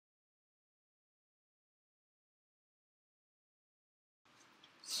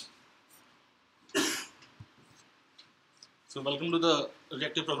So welcome to the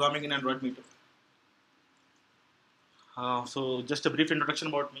Reactive Programming in Android meetup. So just a brief introduction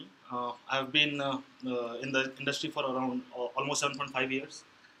about me. I've been in the industry for around almost 7.5 years,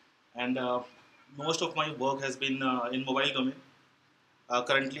 and most of my work has been in mobile domain.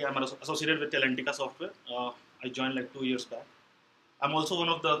 Currently, I'm associated with Talentica Software. I joined like 2 years back. I'm also one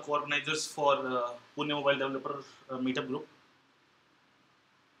of the co-organizers for Pune-Mobile-Developers meetup group.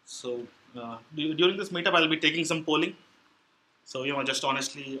 So during this meetup, I'll be taking some polling. So just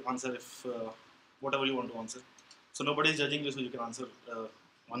honestly answer if whatever you want to answer. So nobody is judging you, so you can answer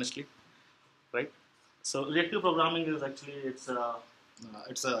honestly, right? So reactive programming is actually it's a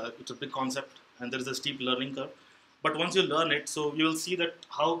big concept, and there is a steep learning curve. But once you learn it, so you will see that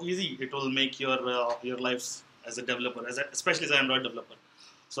how easy it will make your lives as a developer, especially as an Android developer.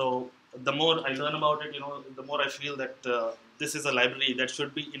 So the more I learn about it, the more I feel that this is a library that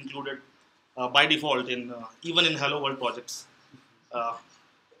should be included by default in even in Hello World projects. Uh,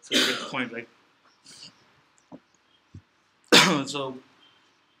 so you get the point, right? So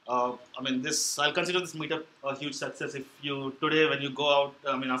I mean, I'll consider this meetup a huge success. If you today, when you go out,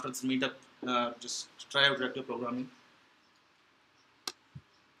 I mean, after this meetup, just try out reactive programming.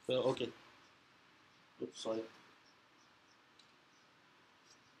 So okay, oops, sorry.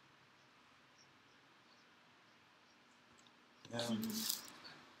 Um,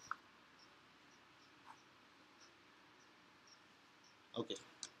 okay.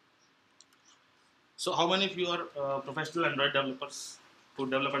 So how many of you are professional Android developers who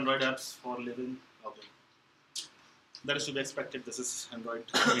develop Android apps for a living? Okay, that is to be expected. This is Android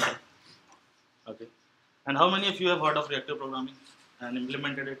meetup. Okay. And how many of you have heard of reactive programming and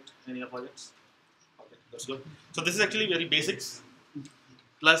implemented it in your projects? Okay, that's good. So this is actually very basics.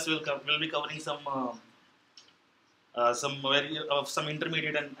 Plus, we'll be covering some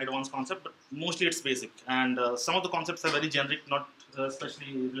intermediate and advanced concept, but mostly it's basic. And some of the concepts are very generic, not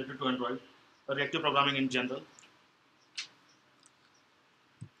especially related to Android. Reactive programming in general.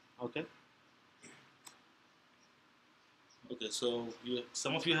 Okay. Okay. So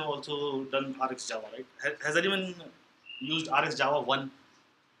some of you have also done RX Java, right? Has anyone used RX Java 1,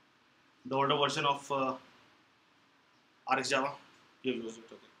 the older version of RX Java? You've used it.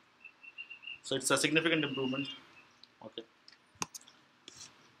 Okay. So it's a significant improvement. Okay.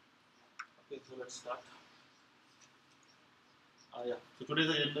 Okay. So let's start. Yeah. So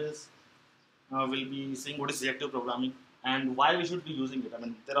today's agenda is we'll be seeing what is reactive programming and why we should be using it. I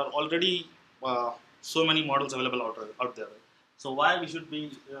mean, there are already so many models available out there. Right? So why we should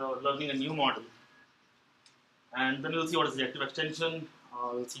be learning a new model, and then we'll see what is reactive extension.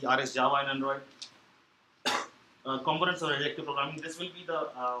 We'll see RS Java and Android. Components of reactive programming. This is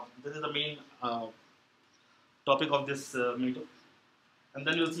the main topic of this meetup, and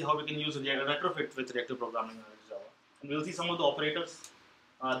then we'll see how we can use retrofit with reactive programming in RS Java, and we'll see some of the operators.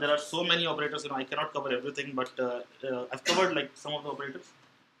 There are so many operators, I cannot cover everything, but I've covered like some of the operators.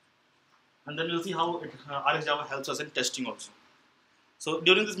 And then we'll see how RS Java helps us in testing also. So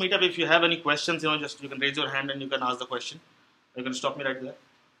during this meetup, if you have any questions, you can raise your hand and you can ask the question. You can stop me right there.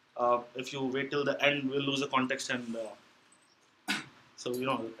 If you wait till the end, we'll lose the context, and so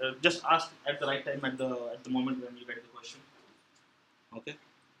just ask at the right time at the moment when you get the question. Okay.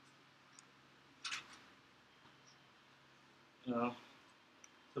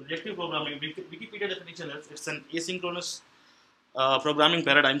 So reactive programming, Wikipedia definition is it's an asynchronous programming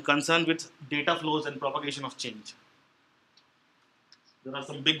paradigm concerned with data flows and propagation of change. There are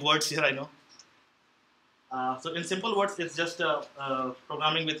some big words here, I know. So in simple words, it's just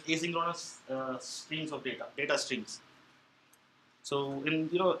programming with asynchronous streams of data streams. So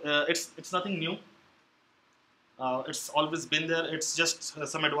it's nothing new. It's always been there. It's just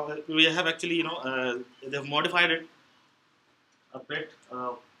some advanced. We have actually they've modified it a bit.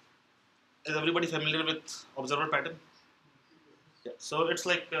 Is everybody familiar with observer pattern? Yeah. So it's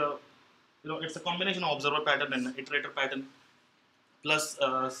like it's a combination of observer pattern and iterator pattern plus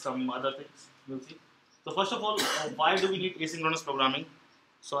some other things. We'll see. So first of all, why do we need asynchronous programming?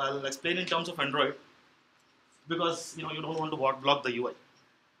 So I'll explain in terms of Android, because you don't want to block the UI.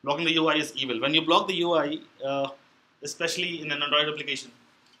 Blocking the UI is evil. When you block the UI, especially in an Android application,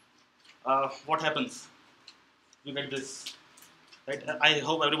 what happens? You get this. Right? I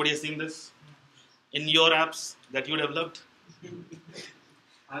hope everybody has seen this in your apps that you developed.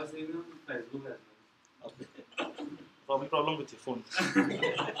 I've seen it on Facebook as well. Okay. Probably problem with your phone.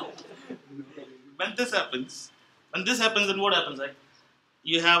 When this happens, then what happens? Right?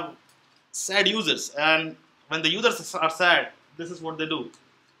 You have sad users, and when the users are sad, this is what they do,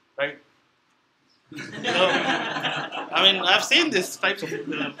 right? I mean, I've seen this types of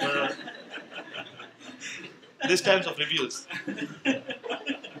these types of reviews.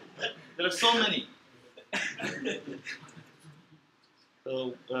 There are so many.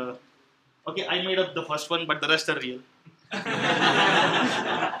 So, okay, I made up the first one, but the rest are real.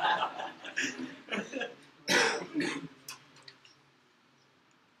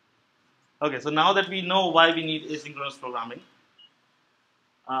 Okay, so now that we know why we need asynchronous programming,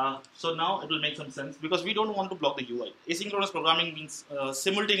 so now it will make some sense because we don't want to block the UI. Asynchronous programming means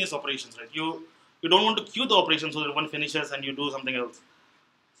simultaneous operations, right? You don't want to queue the operation so that one finishes and you do something else.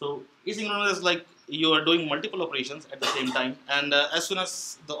 So asynchronous is like you are doing multiple operations at the same time, and as soon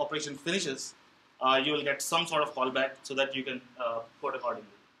as the operation finishes, you will get some sort of callback so that you can code accordingly.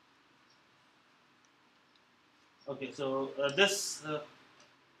 Okay, so this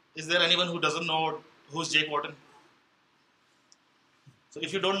is there anyone who doesn't know who's Jake Wharton? So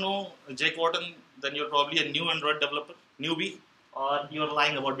if you don't know Jake Wharton, then you're probably a new Android developer, newbie, or you're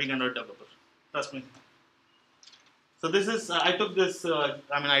lying about being an Android developer. Trust me. So this is, I took this,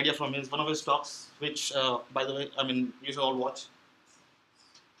 idea from one of his talks, which, by the way, you should all watch.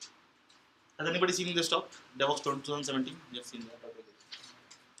 Has anybody seen this talk? DevOps 2017? You've seen that. Okay.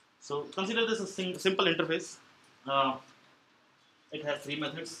 So consider this a simple interface. It has three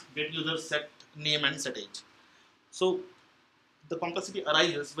methods: get user, set name, and set age. So the complexity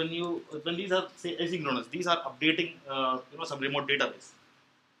arises when these are, say, asynchronous. These are updating some remote database.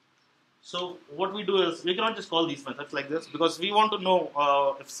 So what we do is we cannot just call these methods like this because we want to know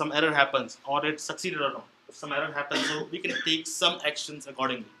if some error happens or it succeeded or not. If some error happens, so we can take some actions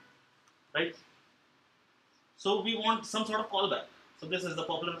accordingly, right? So we want some sort of callback. So this is the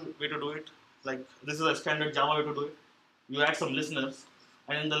popular way to do it. Like this is a standard Java way to do it. You add some listeners,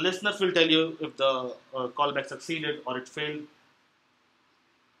 and the listeners will tell you if the callback succeeded or it failed,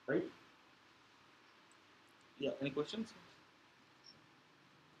 right? Yeah. Any questions?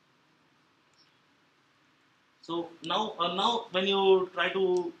 So now when you try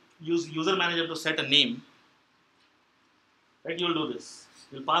to use user manager to set a name, right, you will do this.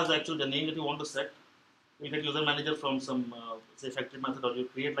 You'll pass the name that you want to set. You get user manager from some say factory method, or you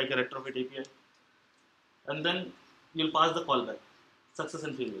create like a retrofit API, and then you'll pass the callback, success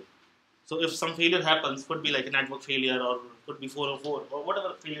and failure. So if some failure happens, could be like a network failure, or could be 404, or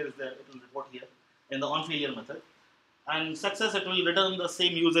whatever failure is there, it will report here in the on failure method. And success, it will return the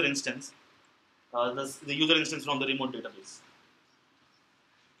same user instance. The user instance from the remote database.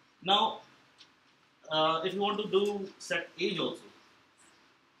 Now, if you want to do set age also,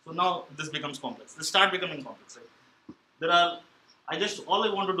 so now this becomes complex. This start becoming complex. Right? All I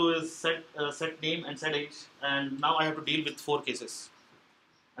want to do is set name and set age, and now I have to deal with 4 cases.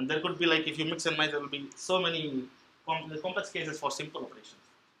 And there could be like, if you mix and match, there will be so many complex cases for simple operations.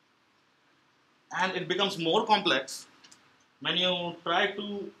 And it becomes more complex when you try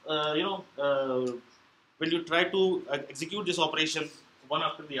to, execute this operation one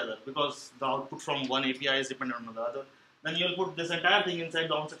after the other, because the output from one API is dependent on the other, then you'll put this entire thing inside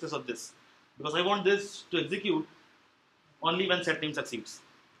the on success of this, because I want this to execute only when set name succeeds.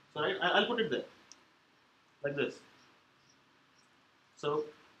 So right, I'll put it there, like this. So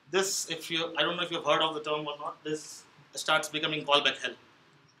this, I don't know if you've heard of the term or not, this starts becoming callback hell.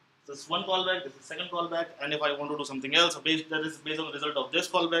 This one callback, this is second callback, and if I want to do something else that is based on the result of this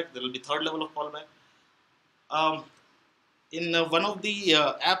callback, there will be third level of callback. In one of the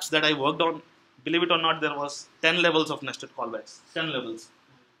apps that I worked on, believe it or not, there was 10 levels of nested callbacks. 10 levels.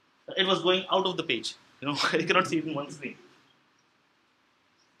 It was going out of the page. You cannot see it in one screen.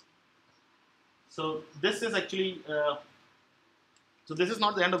 So this is actually. So this is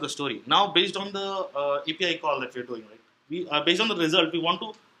not the end of the story. Now, based on the API call that we're doing, right? Based on the result, we want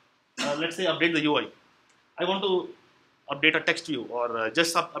to. Let's say update the UI. I want to update a text view, or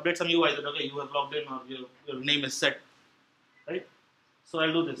just update some UI that, okay, you have logged in, or your name is set, right? So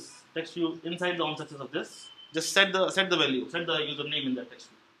I'll do this text view inside the on success of this. Just set the value, set the username in that text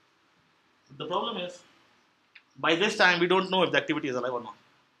view. The problem is, by this time we don't know if the activity is alive or not.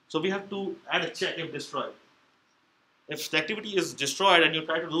 So we have to add a check if destroyed. If the activity is destroyed and you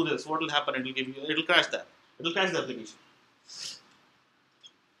try to do this, what will happen? It will crash that. It will crash the application.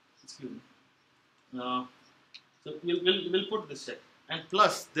 Excuse me. So we'll put this check. And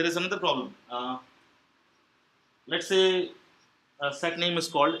plus, there is another problem. Let's say set name is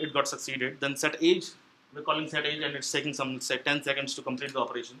called, it got succeeded. Then set age, we're calling set age, and it's taking say 10 seconds to complete the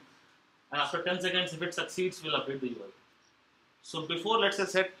operation. And after 10 seconds, if it succeeds, we'll update the UI. So before, let's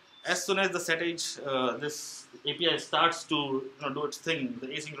say as soon as the set age, this API starts to do its thing, the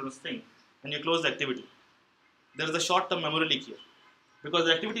asynchronous thing, and you close the activity, there is a short-term memory leak here, because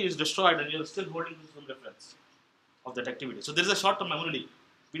the activity is destroyed and you're still holding some reference of that activity. So there is a short-term memory leak.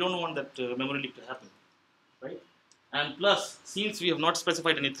 We don't want that memory leak to happen. right? And plus, since we have not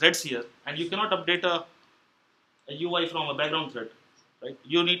specified any threads here, and you cannot update a UI from a background thread, right?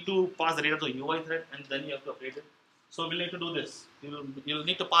 You need to pass the data to a UI thread, and then you have to update it. So we'll need to do this. You'll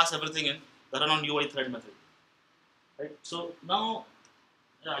need to pass everything in the run on UI thread method, right? So now,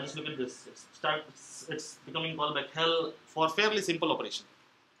 yeah, just look at this. It's becoming callback hell for fairly simple operation.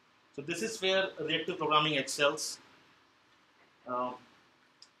 So this is where reactive programming excels. Uh,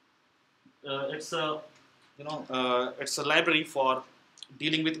 it's a it's a library for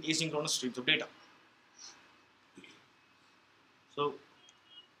dealing with asynchronous streams of data. So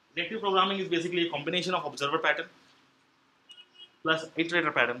reactive programming is basically a combination of observer pattern plus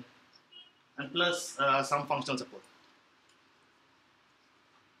iterator pattern and plus some functional support.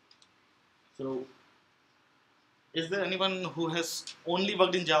 So is there anyone who has only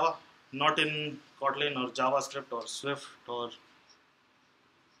worked in Java, not in Kotlin or JavaScript or Swift or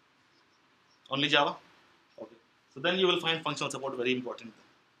only Java? Okay. So then you will find functional support very important.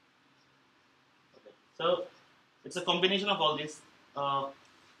 Okay. So it's a combination of all these.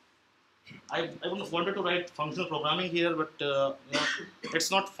 I wanted to write functional programming here, but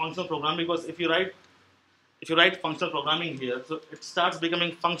it's not functional programming, because if you write functional programming here, so it starts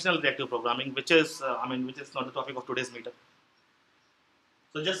becoming functional reactive programming, which is which is not the topic of today's meetup.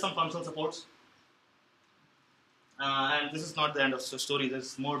 So just some functional supports, and this is not the end of the story.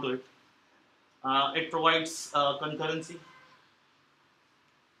 There's more to it. It provides concurrency,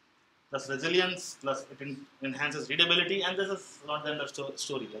 plus resilience, plus it enhances readability, and this is not the end of the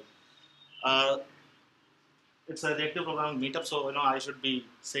story. It's a reactive programming meetup, so I should be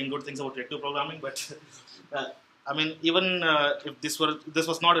saying good things about reactive programming. But even if this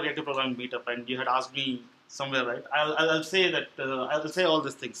was not a reactive programming meetup, and you had asked me somewhere, right? I'll say that I'll say all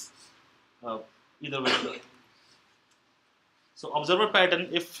these things either way. So observer pattern,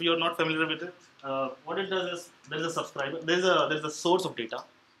 if you're not familiar with it, what it does is there's a subscriber, there's a source of data,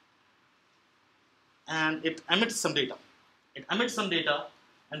 and it emits some data.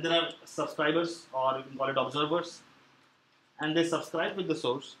 And there are subscribers, or you can call it observers, and they subscribe with the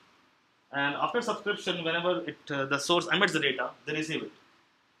source. And after subscription, whenever the source emits the data, they receive it.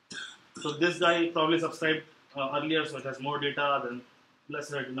 So this guy probably subscribed earlier, so it has more data than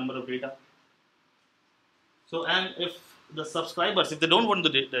lesser number of data. So, and if the subscribers, if they don't want the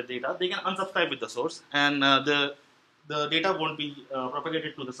data, they can unsubscribe with the source, and the data won't be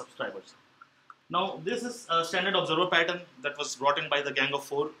propagated to the subscribers. Now, this is a standard observer pattern that was brought in by the Gang of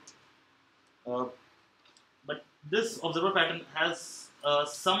Four. But this observer pattern has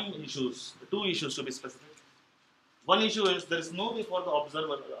some issues, two issues to be specific. One issue is there is no way for the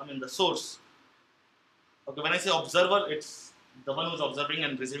observer, the source. Okay, when I say observer, it's the one who's observing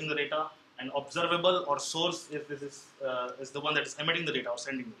and receiving the data, and observable or source is the one that is emitting the data or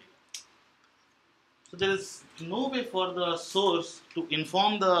sending the data. So there is no way for the source to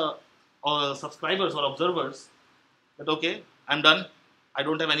inform the subscribers or observers that, okay, I'm done, I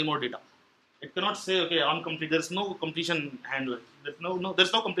don't have any more data. It cannot say, okay, I'm complete. There's no completion handler.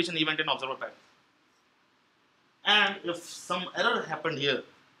 There's no completion event in observer pattern. And if some error happened here,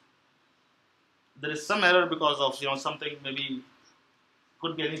 there is some error because of something, maybe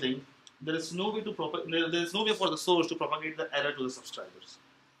could be anything. There is no way there is no way for the source to propagate the error to the subscribers.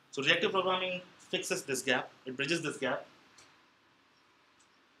 So reactive programming fixes this gap. It bridges this gap.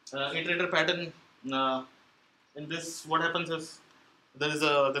 Iterator pattern, in this, what happens is there's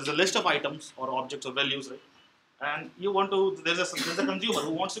a list of items or objects or values, right? And there's a consumer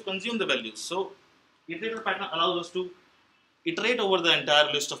who wants to consume the values. So iterator pattern allows us to iterate over the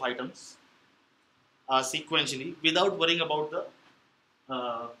entire list of items sequentially without worrying about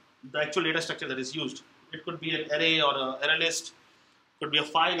the actual data structure that is used. It could be an array or an array list, could be a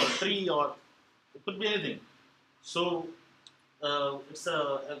file or tree, or it could be anything. So it's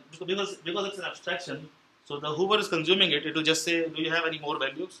because it's an abstraction. So the whoever is consuming it, it will just say, do you have any more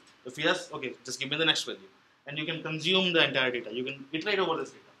values? If yes, okay, just give me the next value, and you can consume the entire data. You can iterate over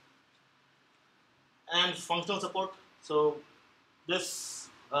this data. And functional support. So this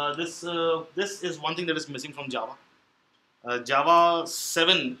is one thing that is missing from Java. Java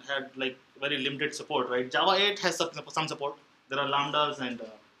 7 had very limited support, right? Java 8 has some support. There are lambdas and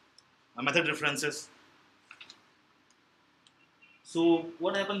method references. So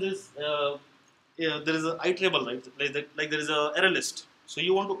what happens is there is an iterable, right? Like there is a error list. So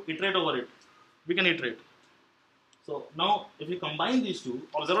you want to iterate over it. We can iterate. So now if you combine these two,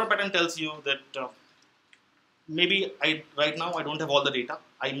 observer pattern tells you that maybe right now I don't have all the data.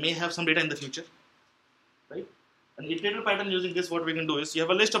 I may have some data in the future, right? An iterator pattern using this, what we can do is you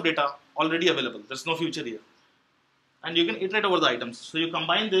have a list of data already available. There's no future here, and you can iterate over the items. So you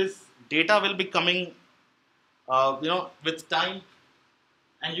combine this, data will be coming with time,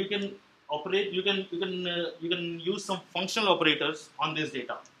 and you can operate. You can use some functional operators on this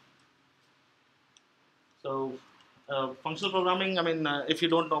data. So functional programming. I mean, if you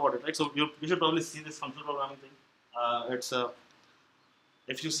don't know about it, right? So you should probably see this functional programming thing. It's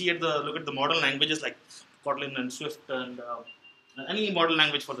if you see look at the modern languages like Kotlin and Swift and any modern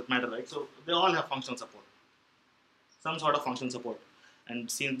language for that matter, right? So they all have functional support, some sort of functional support. And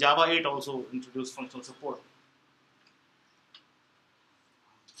since Java 8 also introduced functional support.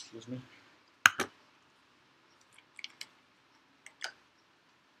 Excuse me.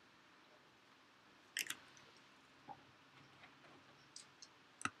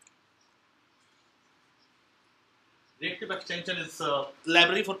 Reactive extension is a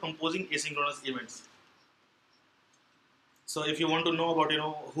library for composing asynchronous events. So if you want to know about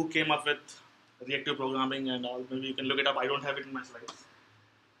who came up with reactive programming and all, maybe you can look it up. I don't have it in my slides.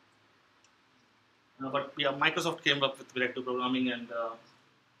 But yeah, Microsoft came up with reactive programming, and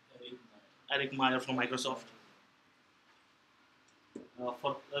Eric Meyer from Microsoft.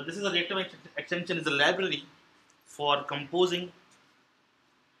 This is a reactive extension is a library for composing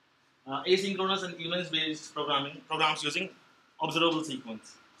asynchronous and events-based programs using observable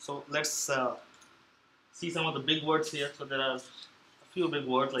sequence. So let's see some of the big words here. So there are a few big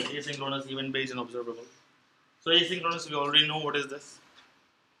words like asynchronous, event-based, and observable. So asynchronous, we already know what is this.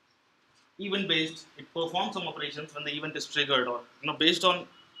 Event-based, it performs some operations when the event is triggered, or based on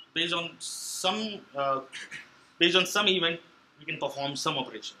some event, we can perform some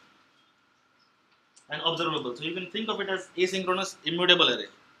operation. And observable, so you can think of it as asynchronous immutable array.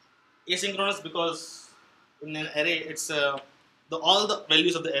 Asynchronous because in an array, it's all the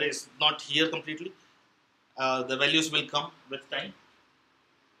values of the array is not here completely. The values will come with time.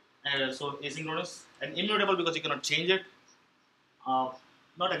 And so asynchronous, and immutable because you cannot change it.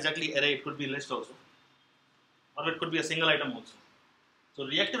 Not exactly array, it could be list also, or it could be a single item also. So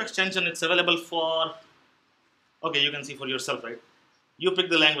reactive extension, it's available for, okay, you can see for yourself, right? You pick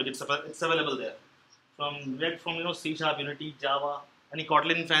the language, it's available there. From C#, Unity, Java. Any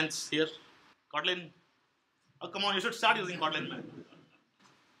Kotlin fans here? Kotlin? Oh, come on, you should start using Kotlin, man.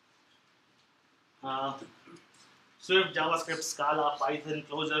 Swift, JavaScript, Scala, Python,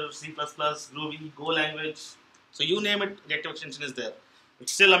 Clojure, C++, Groovy, Go language. So you name it, reactive extension is there.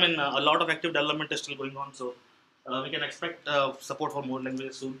 It's still, a lot of active development is still going on, so we can expect support for more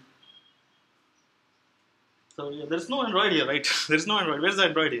languages soon. So yeah, there's no Android here, right? There's no Android. Where's the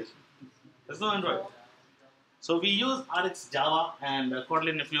Android here? There's no Android. So we use RX Java and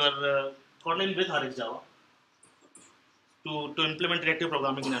Kotlin, if you are Kotlin with RX Java, to implement reactive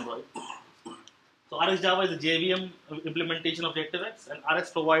programming in Android. So RX Java is a JVM implementation of ReactiveX, and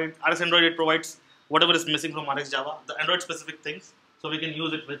RX Android, it provides whatever is missing from RX Java, the Android specific things, so we can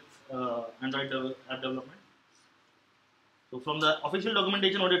use it with Android app development. So from the official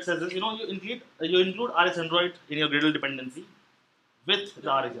documentation, what it says is, you include RX Android in your Gradle dependency with the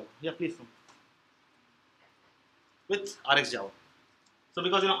RX Java. Yeah, please come. With RX Java. So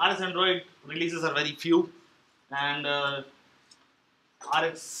because RX Android releases are very few, and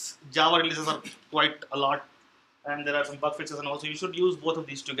RX Java releases are quite a lot, and there are some bug fixes, and also you should use both of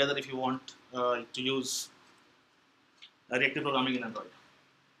these together if you want to use reactive programming in Android.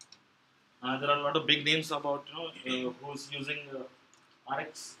 There are a lot of big names about who's using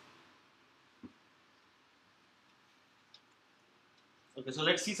RX. Okay, so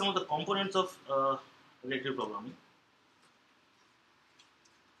let's see some of the components of reactive programming.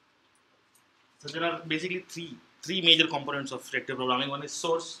 So there are basically three major components of reactive programming. One is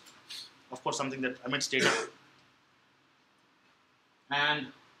source, of course, something that emits data, and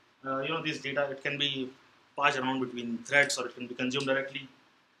this data, it can be passed around between threads, or it can be consumed directly.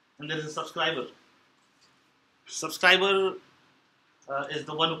 And there is a subscriber. Subscriber is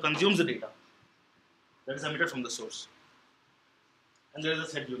the one who consumes the data that is emitted from the source. And there is a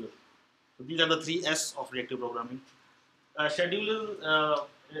scheduler. So these are the 3 S of reactive programming. Scheduler,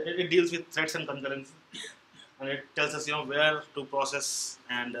 it deals with threads and concurrency, and it tells us where to process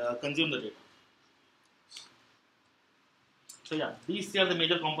and consume the data. So yeah, these 3 are the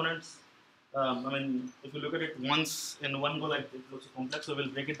major components. If you look at it once in one go, like it looks complex, so we'll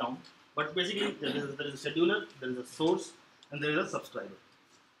break it down. But basically, there is a scheduler, there is a source, and there is a subscriber.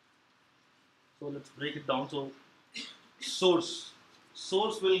 So let's break it down. So source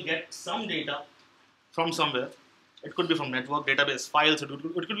will get some data from somewhere. It could be from network, database, files. It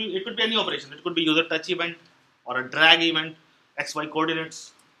could be any operation. It could be user touch event or a drag event, XY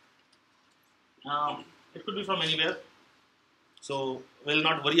coordinates. It could be from anywhere. So we'll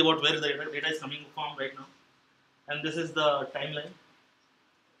not worry about where the data is coming from right now. And this is the timeline.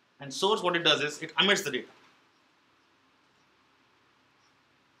 And source, what it does is it emits the data.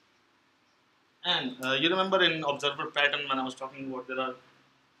 And you remember in observer pattern when I was talking about there are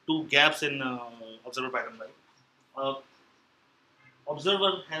two gaps in observer pattern, right? Uh,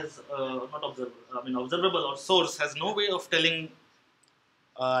 observer has not observer. I mean observable or source has no way of telling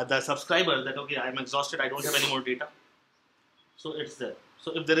the subscriber that okay, I'm exhausted. I don't have any more data. So it's there.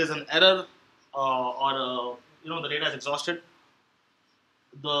 So if there is an error or the data is exhausted,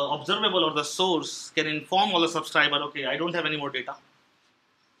 the observable or the source can inform all the subscriber, okay, I don't have any more data.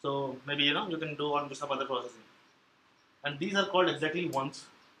 So maybe you can do on some other processing. And these are called exactly once.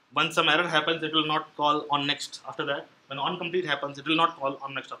 Once some error happens, it will not call on next after that. When on complete happens, it will not call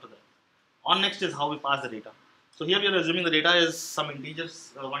on next after that. On next is how we pass the data. So here we are assuming the data is some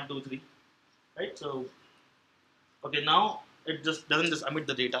integers 1, 2, 3, right? So okay, now it just doesn't just emit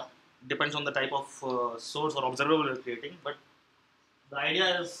the data. It depends on the type of source or observable you're creating. But the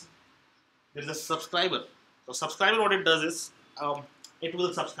idea is there is a subscriber. So subscriber, what it does is it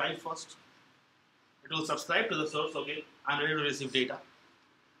will subscribe first. It will subscribe to the source. Okay, I'm ready to receive data.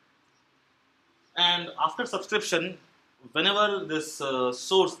 And after subscription, whenever this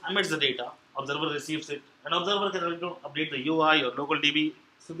source emits the data, observer receives it, and observer can update the UI or local DB.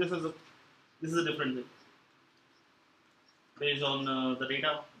 So this is a different thing. Based on the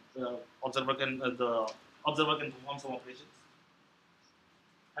data, the observer can perform some operations.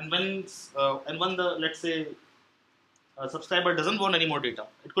 And when the let's say subscriber doesn't want any more data,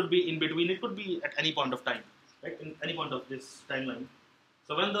 it could be in between, it could be at any point of time, right? In any point of this timeline.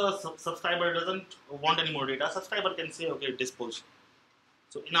 So when the subscriber doesn't want any more data, subscriber can say, okay, dispose.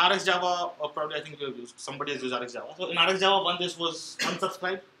 So in RxJava, or probably I think somebody has used RxJava. So in RxJava 1, this was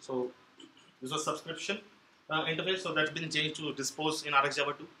unsubscribed. So this was subscription interface. So that's been changed to dispose in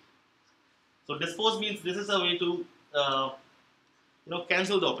RxJava 2. So dispose means this is a way to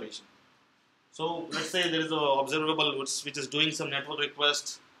cancel the operation. So let's say there is an observable which is doing some network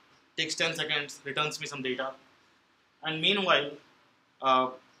request, takes 10 seconds, returns me some data, and meanwhile,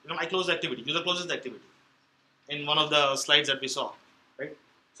 I close the activity. User closes the activity in one of the slides that we saw, right?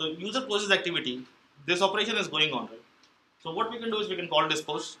 So user closes the activity. This operation is going on, right? So what we can do is we can call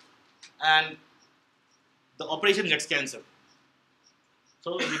dispose, and the operation gets cancelled.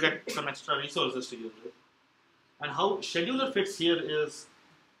 So we get some extra resources to use, right? And how scheduler fits here is,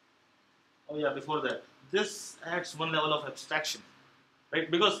 before that, this adds one level of abstraction, right?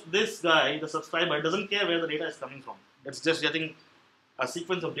 Because this guy, the subscriber, doesn't care where the data is coming from. It's just getting a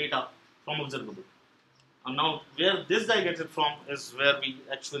sequence of data from observable. And now, where this guy gets it from is where we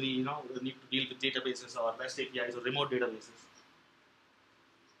actually, need to deal with databases or REST APIs or remote databases.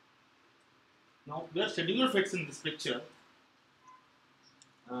 Now, where scheduler fits in this picture,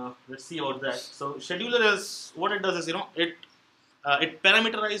 let's see about that. So, scheduler is, what it does is, it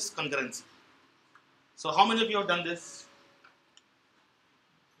parameterizes concurrency. So, how many of you have done this?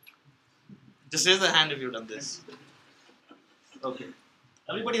 Just raise the hand if you've done this. Okay.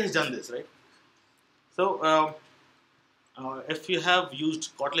 Everybody has done this, right? So, if you have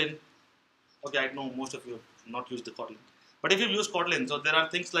used Kotlin, okay, I know most of you have not used the Kotlin, but if you've used Kotlin, so there are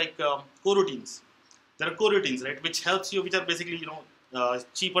things like coroutines. There are coroutines, right, which helps you, which are basically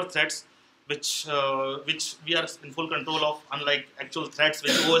cheaper threads, which we are in full control of, unlike actual threads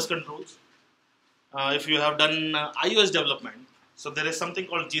which OS controls. If you have done iOS development, so there is something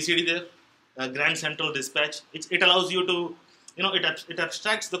called GCD there, Grand Central Dispatch. It allows you to it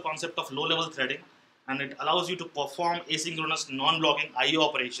abstracts the concept of low-level threading, and it allows you to perform asynchronous non-blocking I/O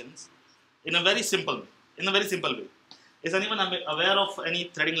operations in a very simple way. Is anyone aware of any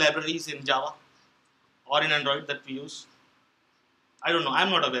threading libraries in Java or in Android that we use? I don't know. I'm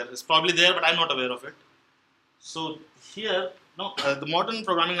not aware. It's probably there, but I'm not aware of it. So here, the modern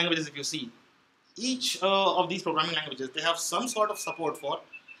programming languages, if you see, each of these programming languages, they have some sort of support for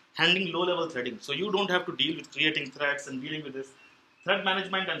handling low-level threading. So you don't have to deal with creating threads and dealing with this. Thread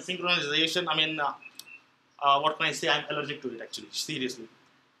management and synchronization, I mean, what can I say? I'm allergic to it, actually, seriously.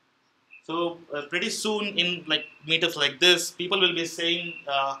 So pretty soon in like meetups like this, people will be saying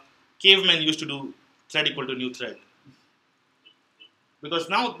cavemen used to do thread equal to new thread. Because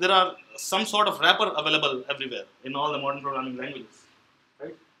now there are some sort of wrapper available everywhere in all the modern programming languages,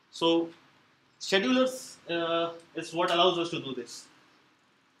 right? So schedulers is what allows us to do this.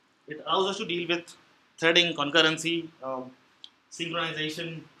 It allows us to deal with threading, concurrency,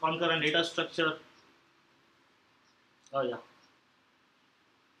 synchronization, concurrent data structure. Oh yeah,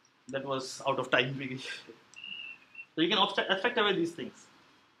 that was out of time. So you can abstract away these things.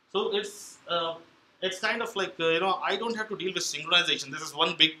 So it's kind of like I don't have to deal with synchronization. This is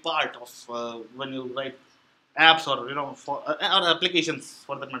one big part of when you write apps or or applications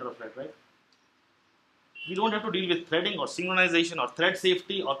for that matter of fact, right? we don't have to deal with threading or synchronization or thread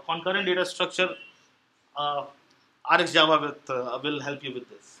safety or concurrent data structure. Uh, RxJava will help you with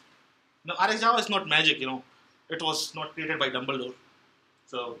this. Now, RxJava is not magic, it was not created by Dumbledore.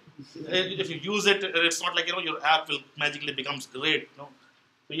 So if you use it, it's not like your app will magically becomes great. So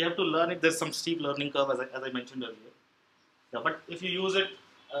you have to learn it. There's some steep learning curve, as I mentioned earlier. Yeah, but if you use it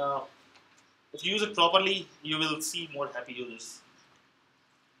properly, you will see more happy users.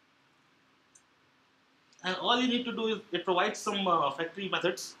 And all you need to do is it provides some factory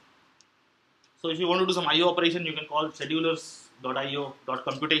methods. So if you want to do some IO operation, you can call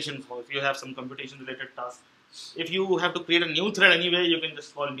schedulers.io.computation for if you have some computation related task. If you have to create a new thread anyway, you can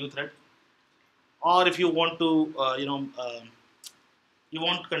just call new thread. Or if you want to, you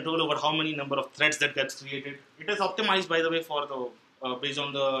want control over how many number of threads that gets created. It is optimized, by the way, for the based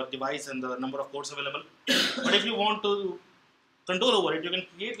on the device and the number of cores available. But if you want to control over it, you can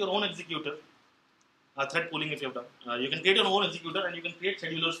create your own executor. Thread pooling, if you have done, you can create your own executor and you can create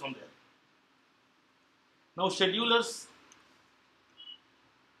schedulers from there. Now schedulers,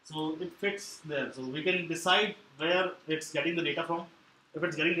 so it fits there. So we can decide where it's getting the data from. If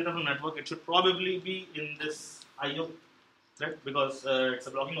it's getting data from network, it should probably be in this IO thread because it's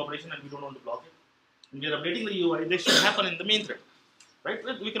a blocking operation and we don't want to block it. And we are updating the UI. This should happen in the main thread, right?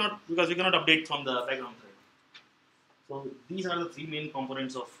 We cannot update from the background thread. So these are the three main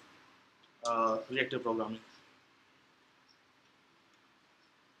components of reactive programming.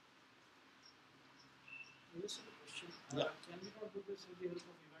 Yeah. Can we not do this with the help of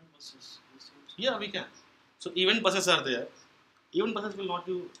event buses? Yeah, we can. So event buses are there. Event buses will not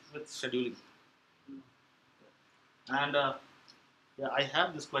do with scheduling. And yeah, I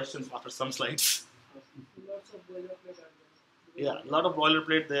have these questions after some slides. Lots of boilerplate are there. Yeah, a lot of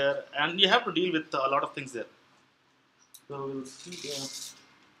boilerplate there, and you have to deal with a lot of things there. So we'll see.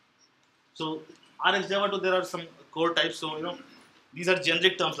 So RxJava 2, there are some core types. So these are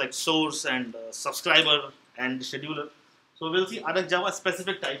generic terms like source and subscriber and scheduler. So we'll see RxJava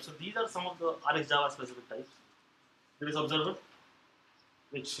specific types. So these are some of the RxJava specific types. There is observer,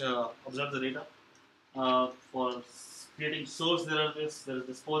 which observes the data. For creating source, there is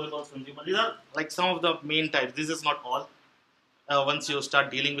disposables, consumer. These are like some of the main types. This is not all. Once you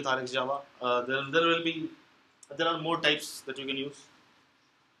start dealing with RxJava, there are more types that you can use.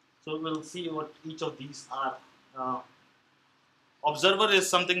 So we'll see what each of these are. Observer is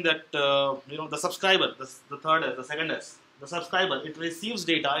something that the subscriber, the third S, the second S, the subscriber, it receives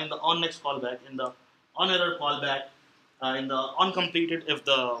data in the on next callback, in the on error callback, in the on completed if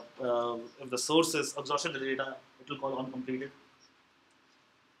the source is absorption data, it will call on completed,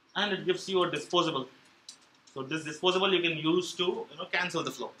 and it gives you a disposable. So this disposable you can use to cancel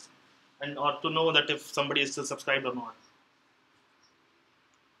the flow, and or to know that if somebody is still subscribed or not.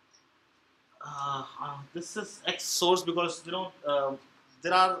 This is X source because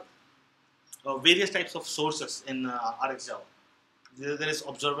there are various types of sources in RxJava. There is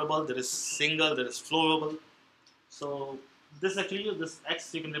observable, there is single, there is flowable. So this X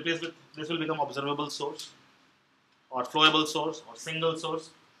you can replace with this will become observable source, or flowable source, or single source.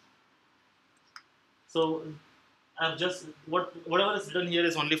 So I've just whatever is written here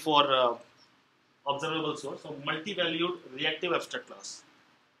is only for observable source. So multi-valued reactive abstract class.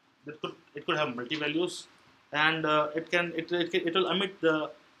 It could have multi values, and it will emit the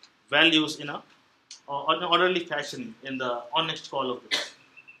values in an orderly fashion in the on next call of this,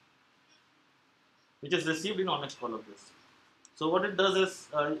 which is received in on next call of this. So what it does is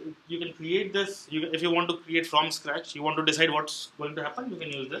you can create this. If you want to create from scratch, you want to decide what's going to happen, you can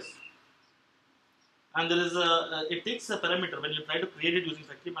use this. And there is it takes a parameter when you try to create it using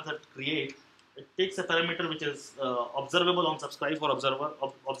factory method create. It takes a parameter which is observable on subscribe for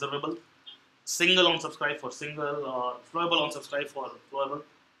observable, single on subscribe for single, or flowable on subscribe for flowable,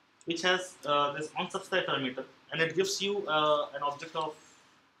 which has this on subscribe parameter, and it gives you an object of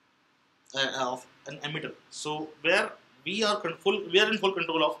an emitter. So where we are in full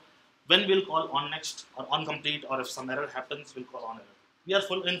control of when we'll call on next or on complete, or if some error happens, we'll call on error. We are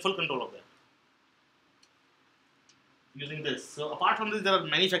in full control of that. Using this. So apart from this, there are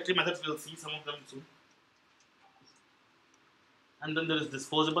many factory methods. We'll see some of them soon. And then there is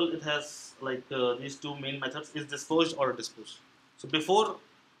disposable. It has like these two main methods: is disposed or disposed. So before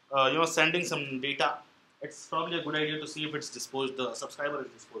sending some data, it's probably a good idea to see if it's disposed. The subscriber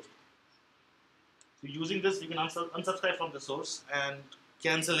is disposed. So using this, you can unsubscribe from the source and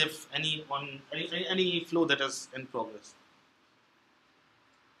cancel if any flow that is in progress.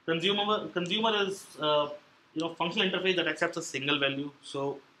 Consumer is functional interface that accepts a single value.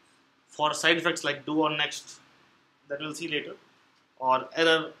 So for side effects like do on next, that we'll see later, or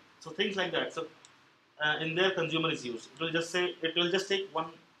error, so things like that. So in their consumer is used. It will just take one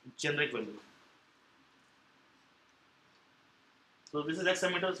generic value. So this is X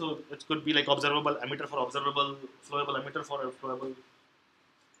emitter, so it could be like observable emitter for observable, flowable emitter for flowable.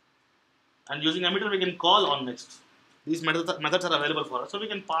 And using emitter we can call on next. These methods are available for us. So we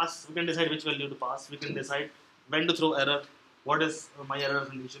can decide which value to pass, we can decide when to throw error, what is my error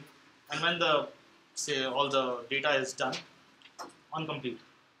condition, and when the say all the data is done on complete.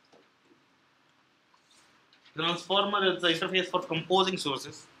 Transformer is the interface for composing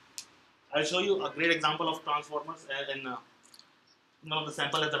sources. I'll show you a great example of transformers in one of the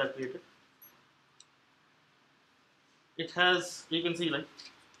samples that I've created. It has, you can see like,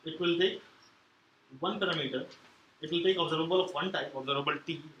 it will take one parameter, it will take observable of one type, observable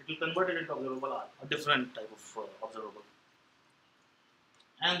T, it will convert it into observable R, a different type of observable.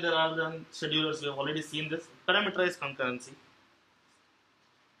 And there are then schedulers, we have already seen this, parameterized concurrency.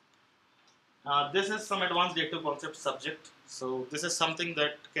 This is some advanced reactive concept subject. So this is something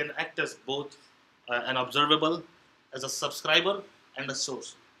that can act as both an observable as a subscriber and a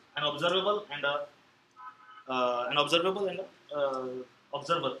source, an observable and a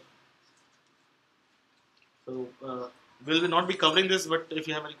observer. So we'll not be covering this, but if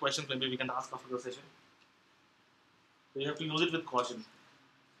you have any questions, maybe we can ask after the session. So you have to use it with caution.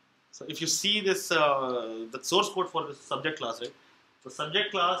 So if you see this, the source code for this subject class, right? So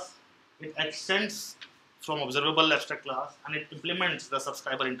subject class, it extends from observable abstract class and it implements the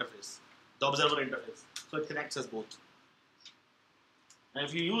subscriber interface, the observer interface. So it connects as both. And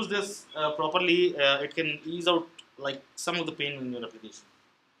if you use this properly, it can ease out like some of the pain in your application.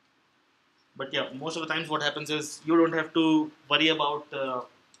 But yeah, most of the times what happens is you don't have to worry about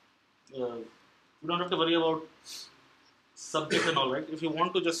subject and all, right? If you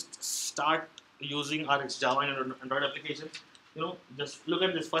want to just start using RxJava in an Android application, just look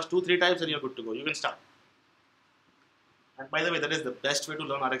at this first 2-3 types and you're good to go. You can start. And by the way, that is the best way to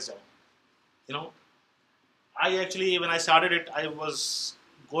learn RxJava. I actually, when I started it, I was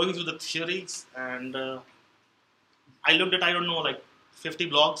going through the theories and I looked at, I don't know, like 50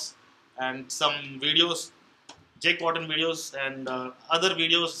 blogs and some videos, Jake Wharton videos and other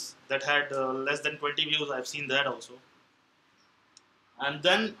videos that had less than 20 views. I've seen that also. And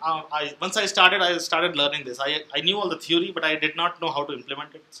then once I started learning this. I knew all the theory, but I did not know how to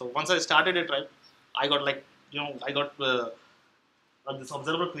implement it. So once I started it, right, I got like, I got this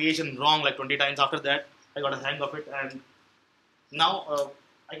observer creation wrong like 20 times. After that, I got a hang of it, and now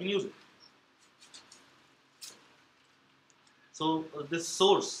I can use it. So this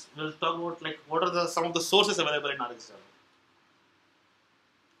source, we'll talk about like what are some of the sources available in RxJava.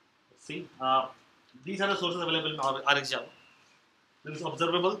 See, these are the sources available in RxJava. There is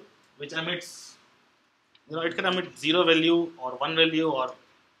observable, which emits, it can emit 0 value or 1 value or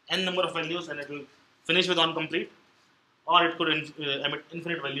n number of values, and it will finish with on complete, or it could emit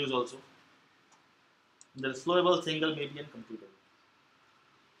infinite values also. There is flowable, single, maybe, and completable.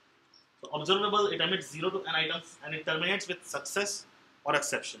 So observable, it emits 0 to n items, and it terminates with success or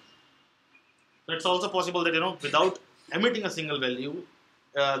exception. So it's also possible that without emitting a single value,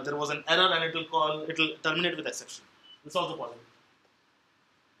 there was an error, and it will terminate with exception. It's also possible.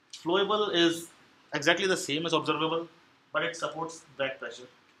 Flowable is exactly the same as observable, but it supports back pressure.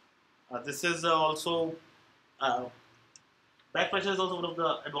 This is also back pressure is also one of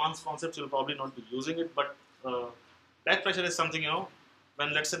the advanced concepts. You'll probably not be using it, but back pressure is something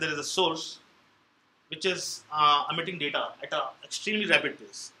when let's say there is a source which is emitting data at an extremely rapid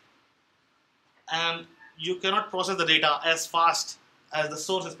pace, and you cannot process the data as fast as the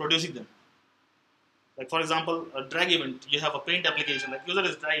source is producing them. Like for example, a drag event, you have a paint application, like user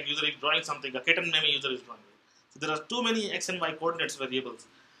is dragging, user is drawing something, a kitten meme user is drawing. So there are too many x and y coordinates variables,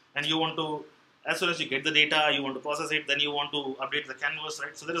 and you want to, as soon as you get the data, you want to process it, then you want to update the canvas,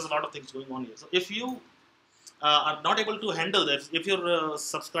 right? So there is a lot of things going on here. So if you are not able to handle this, if your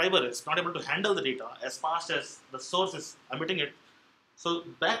subscriber is not able to handle the data as fast as the source is emitting it, so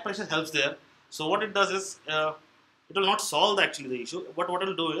back pressure helps there. So what it does is, it will not solve actually the issue, but what it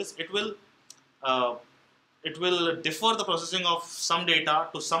will do is, it will defer the processing of some data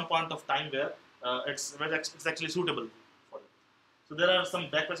to some point of time where it's actually suitable for it. So there are some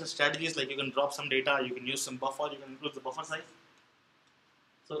back pressure strategies, like you can drop some data, you can use some buffer, you can increase the buffer size.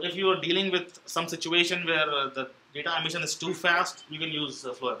 So if you are dealing with some situation where the data emission is too fast, you can use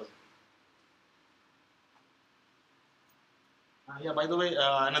flowable. Yeah, by the way,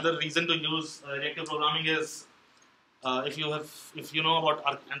 another reason to use reactive programming is if you know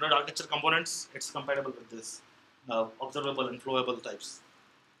about Android architecture components, it's compatible with this observable and flowable types.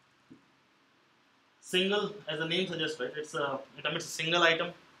 Single, as the name suggests, right? It emits a single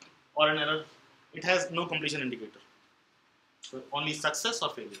item or an error. it has no completion indicator. So only success or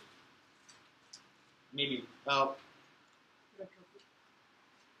failure. Maybe.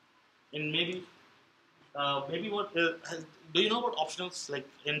 In maybe what do you know about optionals? Like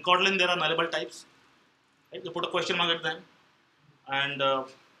in Kotlin, there are nullable types. Right? You put a question mark at them, and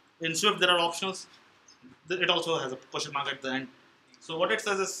in Swift there are optionals. It also has a question mark at the end. So what it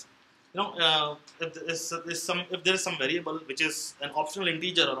says is, if there is some variable which is an optional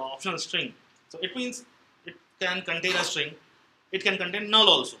integer or an optional string, so it means it can contain a string. It can contain null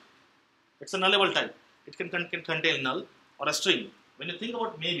also. It's a nullable type. It can contain null or a string. When you think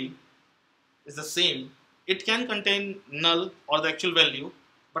about maybe, is the same. It can contain null or the actual value,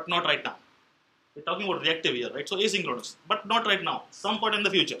 but not right now. We're talking about reactive here, right? So asynchronous, but not right now. Some point in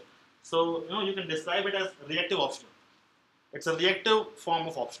the future. So you can describe it as reactive optional. It's a reactive form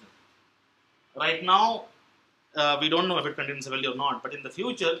of optional. Right now, we don't know if it contains a value or not, but in the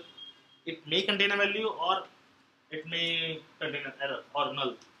future, it may contain a value or it may contain an error or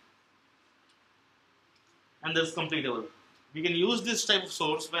null. And that's completable. We can use this type of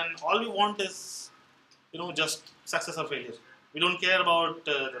source when all we want is, just success or failure. We don't care about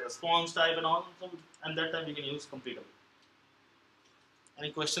the response type and all. So, and that time we can use completable.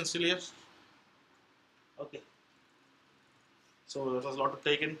 Any questions still here? Okay. So that was a lot to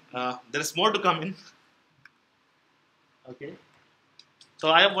take in. There is more to come in. Okay. So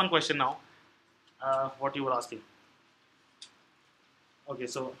I have one question now. What you were asking. Okay.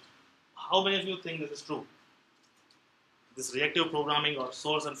 So how many of you think this is true? This reactive programming or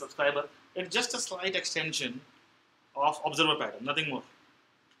source and subscriber, it's just a slight extension of observer pattern, nothing more.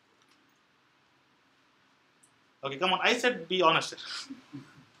 Okay, come on. I said be honest.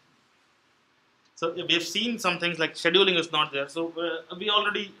 So we have seen some things like scheduling is not there. So we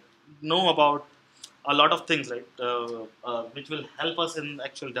already know about a lot of things, right, which will help us in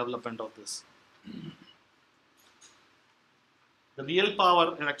actual development of this. The real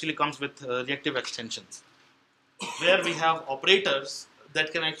power actually comes with reactive extensions, where we have operators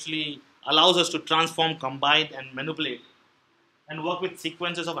that can actually allows us to transform, combine, and manipulate, and work with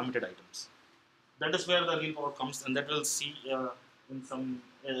sequences of emitted items. That is where the real power comes, and that we'll see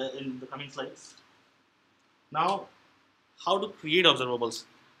in the coming slides. Now, how to create observables?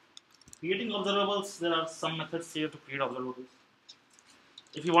 Creating observables, there are some methods here to create observables.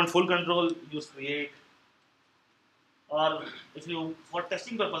 If you want full control, use create. Or if you, for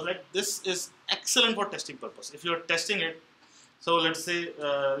testing purpose, like this is excellent for testing purpose. If you're testing it, so let's say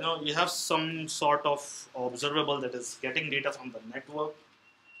you have some sort of observable that is getting data from the network,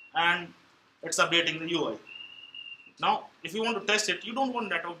 and it's updating the UI. Now, if you want to test it, you don't want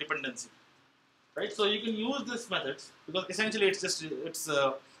network dependency, right? So you can use these methods because essentially it's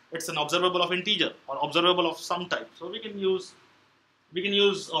an observable of integer or observable of some type. So we can use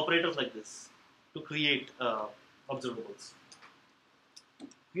operators like this to create observables.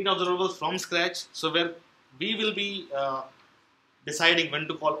 Create observables from scratch. So where we will be deciding when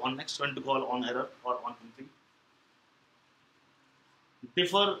to call on next, when to call on error or on complete.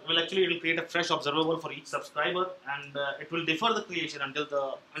 Differ will actually, it will create a fresh observable for each subscriber, and it will defer the creation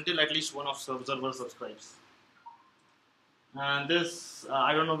until at least one of the observers subscribes. And this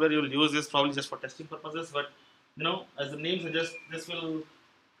I don't know where you'll use this, probably just for testing purposes, but as the name suggests, this will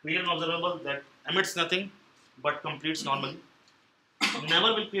create an observable that emits nothing but completes normally.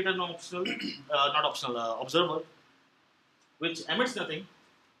 Never will create an observer which emits nothing,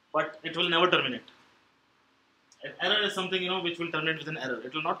 but it will never terminate. An error is something which will terminate with an error.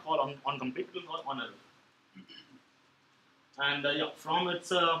 It will not call on complete. It will call on error. And from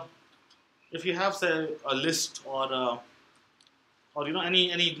its if you have say a list or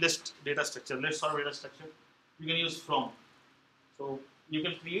any list data structure, list or data structure, you can use from. So you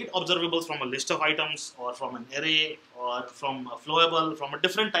can create observables from a list of items or from an array or from a flowable, from a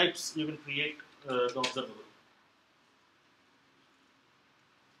different types. You can create the observable.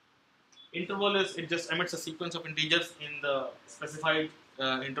 Interval is, it just emits a sequence of integers in the specified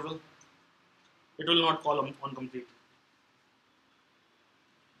interval. It will not call on complete.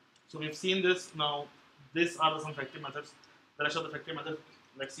 So we've seen this. Now these are some factory methods. The rest of the factory methods,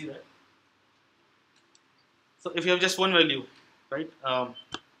 let's see that. So if you have just one value, right?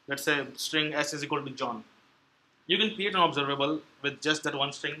 Let's say string s is equal to John. You can create an observable with just that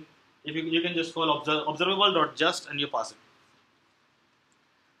one string. If you can just call observable.just and you pass it.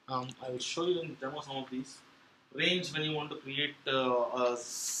 I will show you in demo some of these. Range, when you want to create a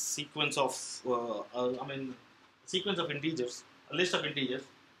sequence of, sequence of integers, a list of integers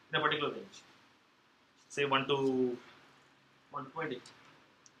in a particular range. Say 1 to 120.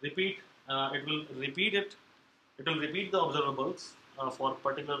 Repeat. It will repeat it. It will repeat the observables for a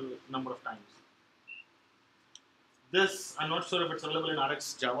particular number of times. This, I'm not sure if it's available in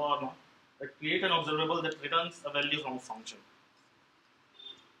RX Java or not. But create an observable that returns a value from a function.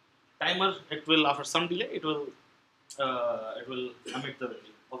 Timer, it will, after some delay, it will emit the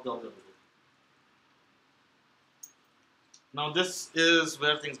value of the observable. Now this is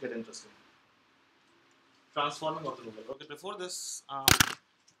where things get interesting. Transforming observable. Okay, before this,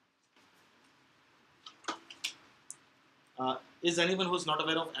 is anyone who's not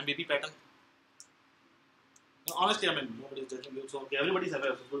aware of MVP pattern? No, honestly, I mean, nobody's judging you, so okay, everybody's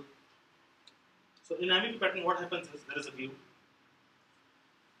aware, so good. So in MVP pattern, what happens is there is a view,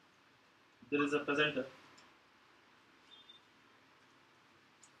 there is a presenter,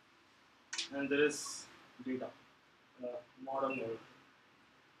 and there is data, model.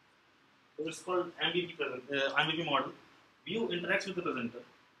 So it's called MVP model. View interacts with the presenter,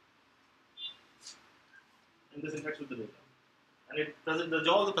 and this interacts with the data. And the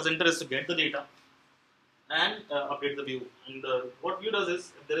job of the presenter is to get the data and update the view. And what view does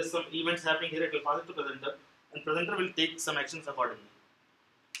is, if there is some events happening here, it will pass it to presenter, and presenter will take some actions accordingly.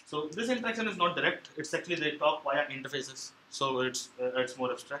 So this interaction is not direct; it's actually they talk via interfaces. So it's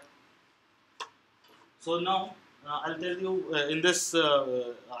more abstract. So now I'll tell you in this.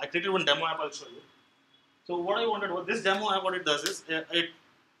 I created one demo app. I'll show you. So what I wanted was this demo app. What it does is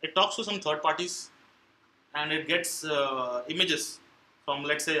it talks to some third parties, and it gets images from,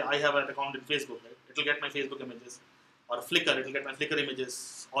 let's say I have an account in Facebook, right? It will get my Facebook images, or Flickr, it will get my Flickr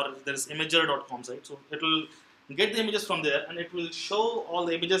images, or there is imager.com site. So it will get the images from there, and it will show all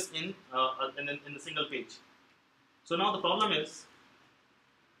the images in the single page. So now the problem is,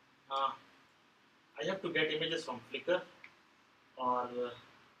 I have to get images from Flickr, or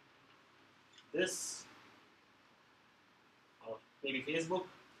this, or maybe Facebook.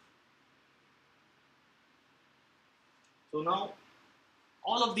 So now,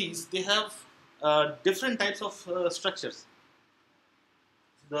 all of these, they have different types of structures.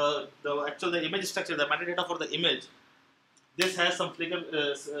 The image structure, the metadata for the image, this has some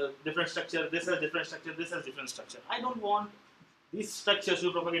different structure, this has different structure, this has different structure. I don't want these structures to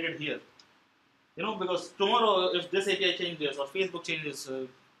be propagated here. You know, because tomorrow if this API changes or Facebook changes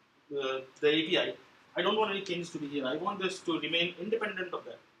the API, I don't want any changes to be here. I want this to remain independent of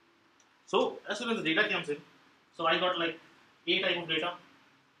that. So as soon as the data comes in, so I got like A type of data,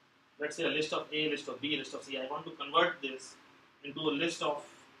 let's say a list of A, list of B, list of C. I want to convert this into a list of,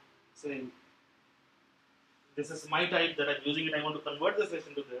 say, this is my type that I'm using it. I want to convert this list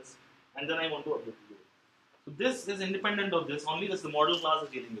into this, and then I want to update it. So this is independent of this. Only this the model class is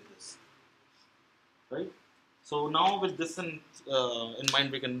dealing with this, right? So now with this in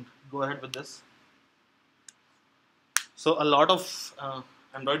mind, we can go ahead with this. So a lot of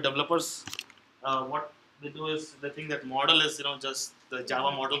Android developers, what they do is they think that model is just the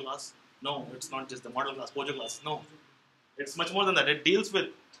Java model class. No, it's not just the model class, Pojo class. No, it's much more than that. It deals with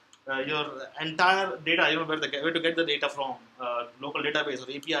your entire data, where to get the data from, local database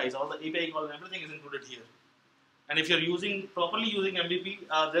or APIs, all the API calls, everything is included here. And if you're properly using MVP,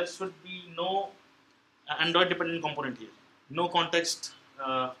 there should be no Android dependent component here, no context,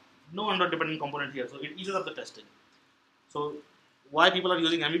 no Android dependent component here. So it eases up the testing. So why people are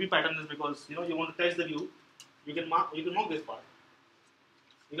using MVP pattern is because you want to test the view. You can mock this part.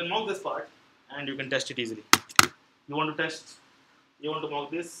 You can mock this part, and you can test it easily. You want to mock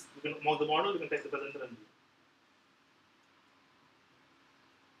this. You can mock the model. You can test the presenter and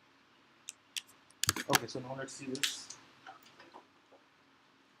view. Okay, so now let's see this.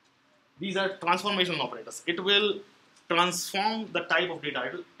 These are transformational operators. It will transform the type of data.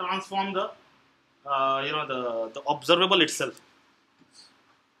 It will transform the the observable itself.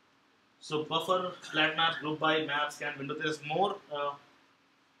 So buffer, flat map, group by, map, scan, window. There is more.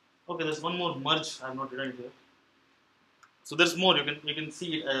 Okay, there's one more merge. I have not written it here. So there's more. You can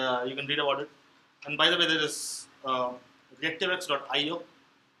see it. You can read about it. And by the way, there is reactivex.io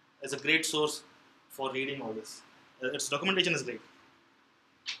is a great source for reading all this. Its documentation is great.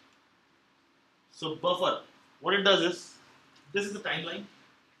 So buffer, what it does is, this is the timeline.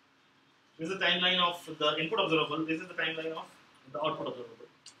 This is the timeline of the input observable. This is the timeline of the output observable.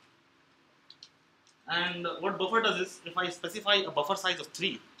 And what buffer does is, if I specify a buffer size of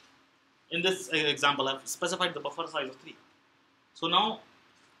 3, in this example, I've specified the buffer size of 3. So now,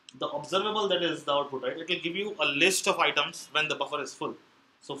 the observable, that is the output, right? It will give you a list of items when the buffer is full.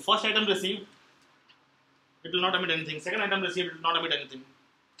 So first item received, it will not emit anything. Second item received, it will not emit anything.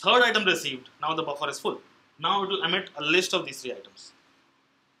 Third item received, now the buffer is full. Now it will emit a list of these 3 items.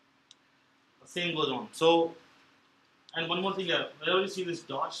 The same goes on. So, and one more thing here, whenever you see this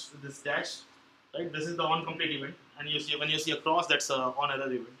dash, right? This is the on complete event, and when you see a cross, that's on error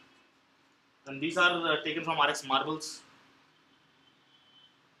event. And these are taken from RX Marbles,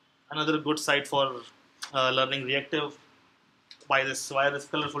 another good site for learning reactive via this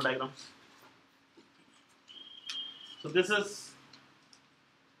colorful diagrams. So this is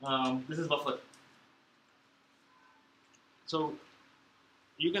buffer. So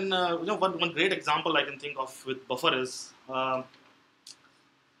you can one great example I can think of with buffer is for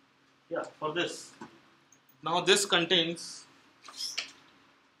this. Now this contains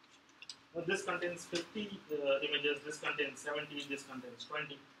 50 images. This contains 70. This contains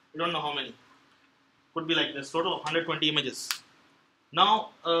 20. We don't know how many. Could be like this. Total of 120 images.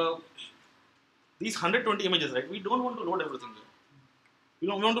 Now these 120 images, right? We don't want to load everything here. We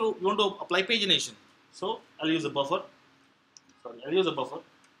want to apply pagination. So I'll use a buffer. I'll use a buffer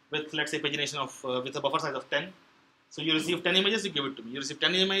with, let's say, pagination of with a buffer size of 10. So you receive 10 images, you give it to me. You receive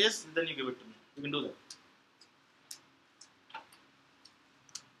 10 images, then you give it to me. You can do that.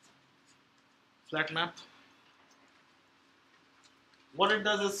 Flat map. What it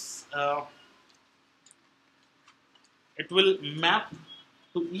does is it will map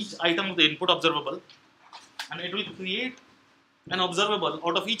to each item of the input observable, and it will create an observable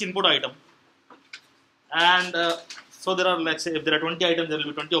out of each input item. And so there are, let's say, if there are 20 items, there will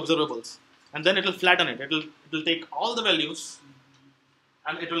be 20 observables, and then it will flatten it. It will take all the values,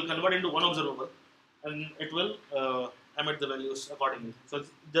 and it will convert into one observable, and it will emit the values accordingly. So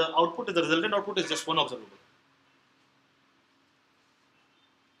the resultant output is just one observable.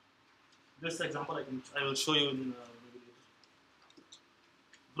 This example I will show you in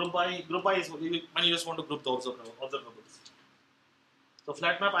group by is when you just want to group the observables. So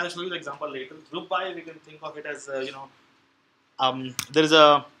flat map, I'll show you the example later. Group by, we can think of it as there is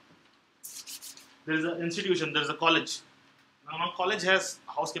an institution, there is a college. Now college has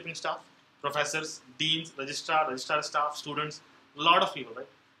housekeeping staff, professors, deans, registrar staff, students, a lot of people, right?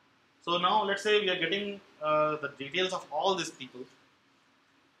 So now let's say we are getting the details of all these people,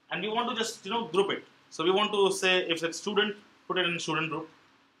 and we want to just group it. So we want to say if it's student, put it in student group.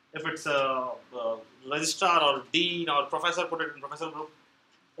 If it's a registrar or dean or professor, put it in professor group.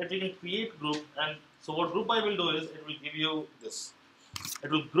 That we can create group, and so what group by will do is it will give you this.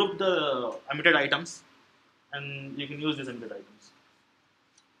 It will group the emitted items, and you can use these emitted items.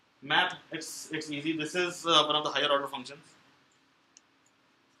 Map, it's easy. This is one of the higher order functions.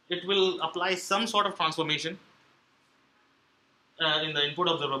 It will apply some sort of transformation in the input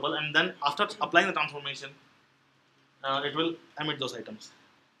observable, and then after applying the transformation, it will emit those items.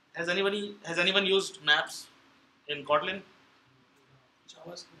 Has anyone used maps in Kotlin?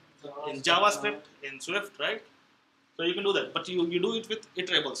 In JavaScript, in Swift, right? So you can do that, but you do it with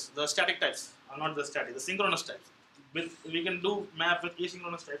iterables, the static types, or not the static, the synchronous types. We can do map with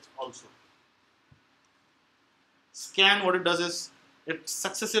asynchronous types also. Scan, what it does is it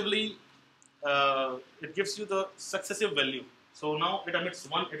successively it gives you the successive value. So now it emits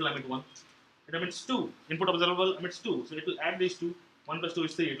 1, it will emit 1. It emits 2. Input observable emits 2. So it will add these 2. 1 plus 2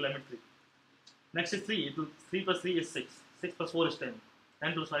 is 3. It will emit 3. Next is 3. 3 plus 3 is 6. 6 plus 4 is 10.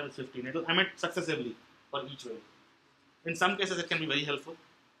 10 plus 5 is 15. It will emit successively for each value. In some cases, it can be very helpful.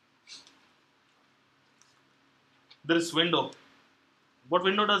 There is window. What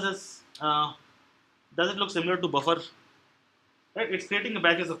window does is, does it look similar to buffer? Right? It's creating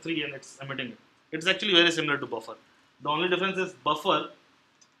batches of 3 and it's emitting it. It's actually very similar to buffer. The only difference is buffer,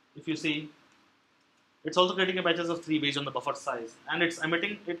 if you see, it's also creating a batches of 3 based on the buffer size, and it's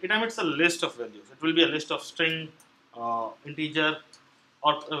emitting. It emits a list of values. It will be a list of string, integer,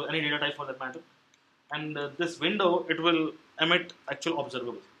 or any data type for that matter. And this window, it will emit actual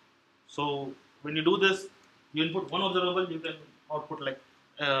observable. So when you do this, you input one observable, you can output like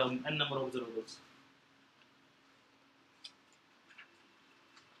n number of observables.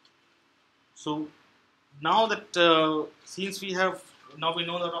 So now that since we know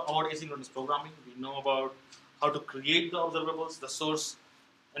about asynchronous programming, we know about how to create the observables, the source,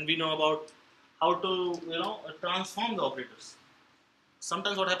 and we know about how to transform the operators.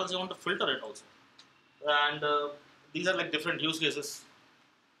 Sometimes what happens, you want to filter it also, and these are like different use cases.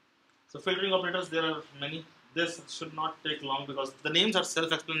 So filtering operators, there are many. This should not take long because the names are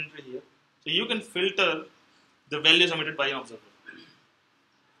self-explanatory here. So you can filter the values emitted by an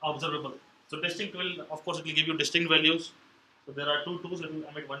observable. So distinct will, of course, it will give you distinct values. So there are 2 2s, it will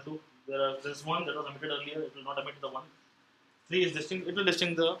emit 1 2. There's 1 that was emitted earlier, it will not emit the 1. 3 is distinct, it will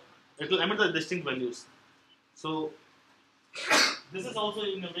emit the distinct values. So this is also,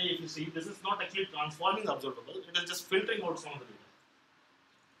 in a way, if you see, this is not actually transforming the observable, it is just filtering out some of the data.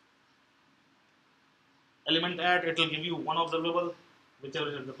 Element add, it will give you one observable,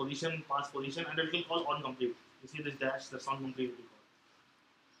 whichever is the position, past position, and it will call onComplete. You see this dash, that's onComplete.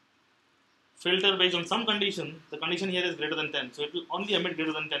 filter based on some condition. The condition here is greater than 10, so it will only emit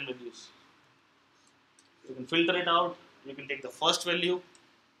greater than 10 values. You can filter it out. You can take the first value.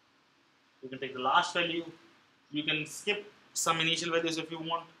 You can take the last value. You can skip some initial values if you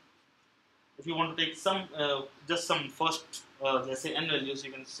want. If you want to take some just some first let's say n values,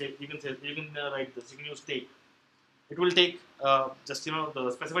 you can write this. You can use take. It will take just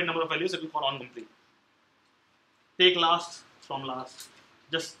the specified number of values. It will call on complete. Take last from last.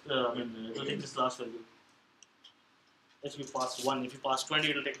 Just it will take this last value. If you pass 1, if you pass 20,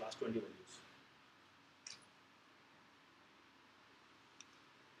 it will take last 20 values.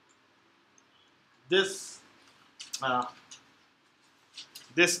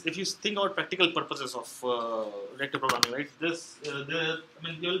 This, if you think about practical purposes of reactive programming, right?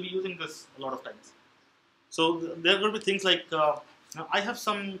 You will be using this a lot of times. So there will be things like now I have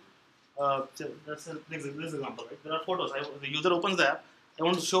some. That's this example, right? There are photos. The user opens the app. I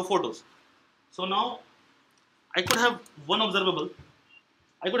want to show photos. So now I could have one observable.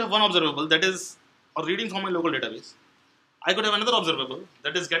 That is reading from my local database. I could have another observable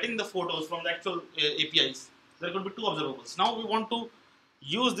that is getting the photos from the actual APIs. There could be two observables. Now we want to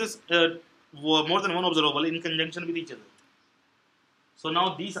use this more than one observable in conjunction with each other. So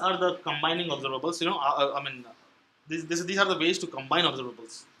now these are the combining observables. These are the ways to combine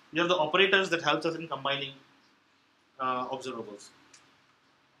observables. These are the operators that helps us in combining observables.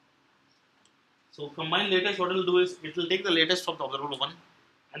 So combine latest, what it will do is it will take the latest from the observable 1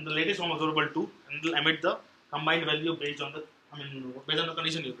 and the latest from observable 2 and it will emit the combined value based on the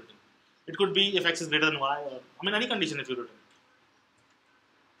condition you've written. It could be if x is greater than y or any condition if you've written.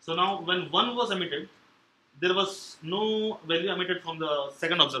 So now when 1 was emitted, there was no value emitted from the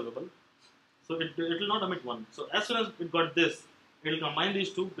second observable. So it will not emit 1. So as soon as it got this, it will combine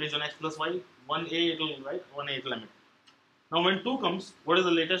these two based on x plus y. 1a it will write, 1a it will emit. Now when 2 comes, what is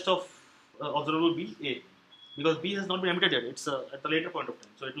the latest of observable b? A. Because b has not been emitted yet, it's at the later point of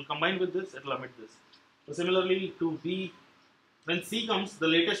time. So it will combine with this, it will emit this. So similarly to b, when c comes, the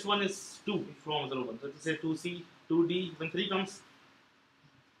latest one is 2 from observable 1. So let's say 2c, 2d. When 3 comes,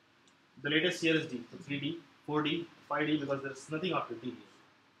 the latest here is d. So 3d, 4d, 5d, because there is nothing after d here.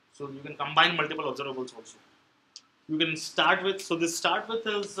 So you can combine multiple observables also. You can start with, so this start with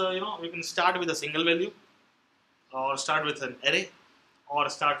is, you can start with a single value, or start with an array, or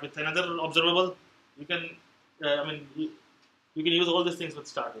start with another observable. You can, you can use all these things with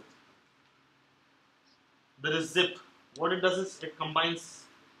start with. There is zip. What it does is it combines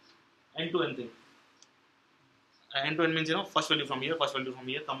end-to-end thing. End-to-end means, first value from here,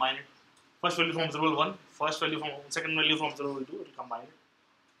 combine it. First value from observable 1, second value from observable 2, it will combine it.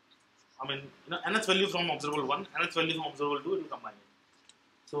 Nth value from observable 1, nth value from observable 2, it will combine it.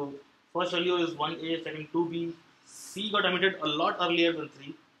 So first value is 1a, second 2b. C got emitted a lot earlier than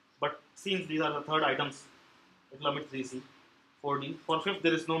 3, but since these are the third items, it will emit 3c, 4d. For fifth,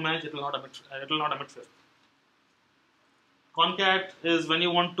 there is no match; it will not emit fifth. Concat is when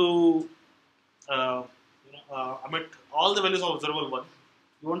you want to emit all the values of observable 1.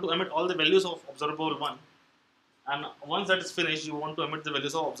 You want to emit all the values of observable 1, and once that is finished, you want to emit the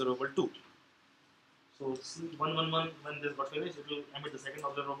values of observable 2. So C111, when this got finished, it will emit the second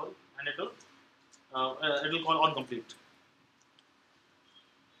observable, and it will call on complete.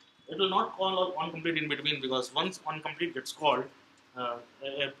 It will not call on complete in between, because once on complete gets called,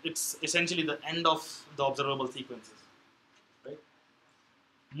 it's essentially the end of the observable sequences. Right?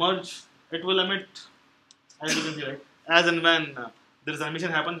 Merge, it will emit, as you can see, right? As and when there is an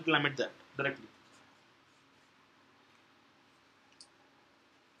emission happen, it will emit that directly.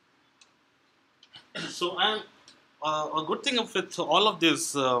 So, a good thing with all of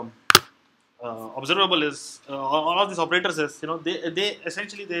this observable is all of these operators is they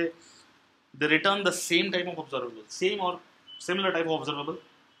essentially they return the same type of observable, same or similar type of observable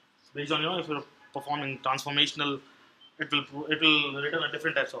based on if you're performing transformational, it will return a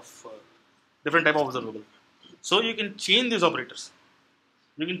different type of observable. So you can change these operators.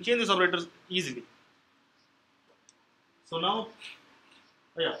 You can change these operators easily. So now,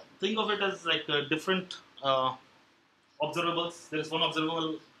 think of it as like different observables. There is one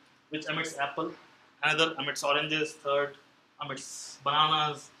observable which emits apple, another emits oranges, third emits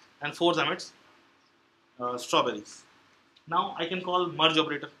bananas, and fourth emits strawberries. Now I can call merge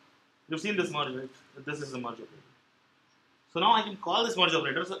operator. You've seen this merge, right? This is the merge operator. So now I can call this merge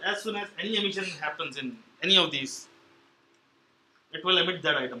operator. So as soon as any emission happens in any of these, it will emit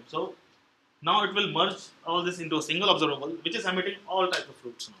that item. So now it will merge all this into a single observable, which is emitting all types of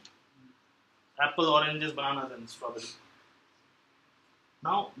fruits now. Apple, oranges, bananas, and strawberry.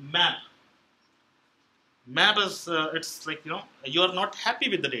 Now map. Map is, it's like, you are not happy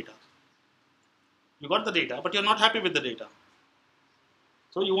with the data. You got the data, but you're not happy with the data.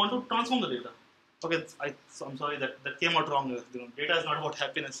 So you want to transform the data. Okay, I'm sorry that came out wrong. Data is not about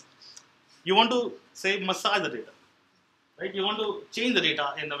happiness. You want to say massage the data, right? You want to change the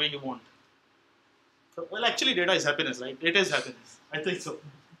data in the way you want. So, well, actually, data is happiness, right? Data is happiness. I think so.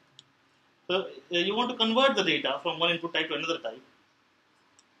 So you want to convert the data from one input type to another type,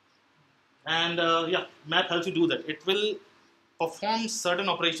 and yeah, map helps you do that. It will perform certain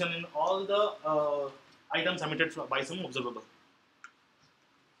operation in all the items emitted by some observable.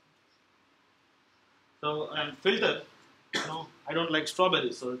 So and filter, I don't like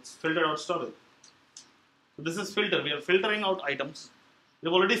strawberries, so it's filtered out strawberry. So this is filter. We are filtering out items.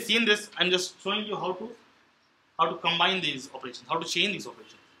 We've already seen this. I'm just showing you how to combine these operations, how to chain these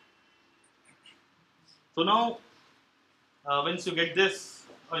operations. So now, once you get this,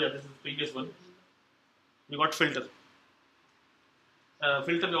 oh yeah, this is the previous one. You got filter.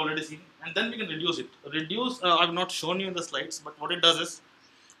 Filter we already seen, and then we can reduce it. Reduce, I've not shown you in the slides, but what it does is,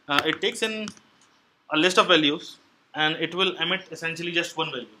 it takes in a list of values, and it will emit essentially just one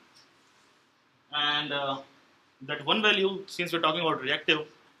value. And that one value, since we're talking about reactive,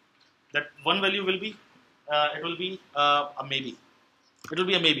 that one value will be, it will be a maybe. It will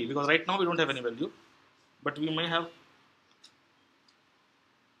be a maybe, because right now we don't have any value, but we may have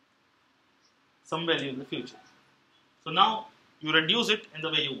some value in the future. So now you reduce it in the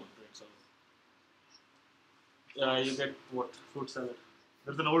way you want, right? So you get what? Fruit salad.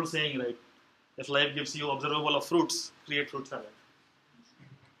 There's an old saying, right? If life gives you observable of fruits, create fruit salad.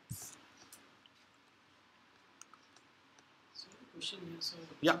 So the question is, so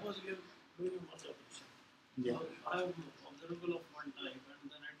Yeah. suppose we are doing a multi operation. Yeah. So I have observable of one type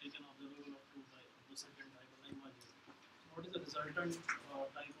and then I take an observable of two type of the second type and I merge it. So what is the resultant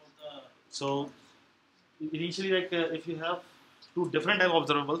type of the? So initially, like if you have two different type of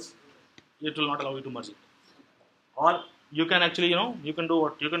observables, it will not allow you to merge it. Or you can actually, you can do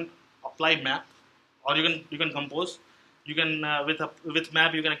what? You can apply map, or you can compose. You can with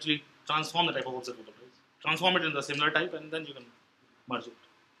map you can actually transform the type of observable, right? Transform it in the similar type, and then you can merge it.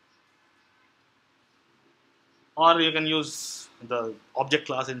 Or you can use the object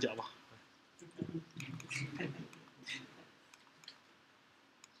class in Java.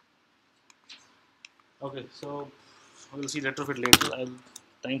 Okay, so we'll see retrofit later. I'll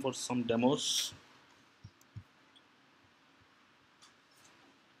time for some demos.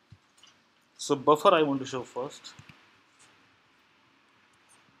 So buffer I want to show first.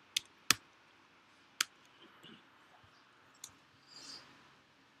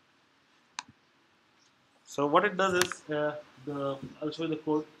 So what it does is, I'll show you the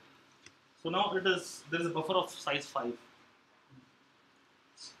code. So now there is a buffer of size 5.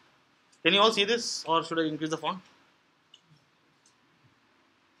 Can you all see this, or should I increase the font?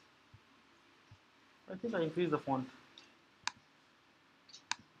 I think I increased the font.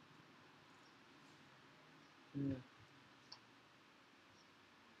 Yeah.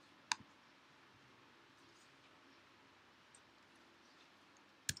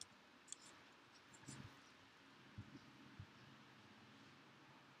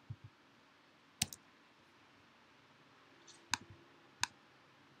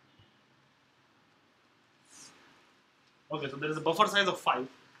 Okay, so there is a buffer size of 5.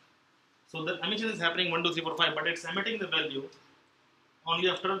 So the emission is happening 1, 2, 3, 4, 5, but it's emitting the value only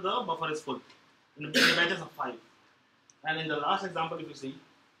after the buffer is full in the batches of 5. And in the last example, if you see,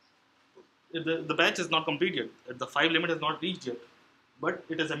 the batch is not complete yet. The 5 limit is not reached yet, but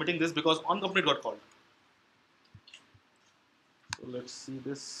it is emitting this because onComplete got called. So let's see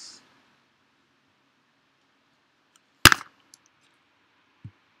this.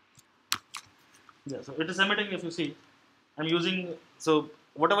 Yeah, so it is emitting. If you see, I'm using, so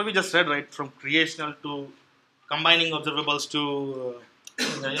whatever we just read, right, from creational to combining observables to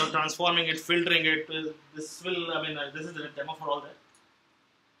transforming it, filtering it. This will, this is the demo for all that.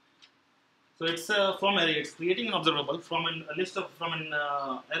 So it's from array. It's creating an observable from a list of an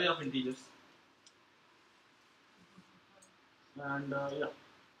array of integers, and yeah,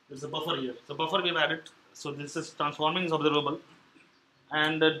 there's a buffer here. So buffer we've added. So this is transforming is observable,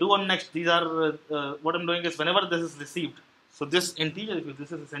 and do one next. These are what I'm doing is whenever this is received. So this integer,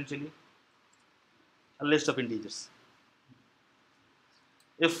 this is essentially a list of integers.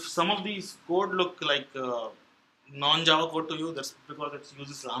 If some of these code look like non-Java code to you, that's because it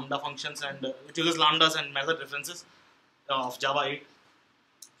uses lambda functions and it uses lambdas and method references of Java 8.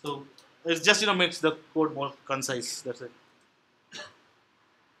 So it's just makes the code more concise. That's it.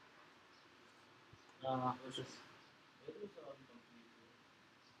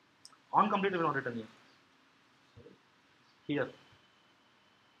 OnComplete is not written here. Here.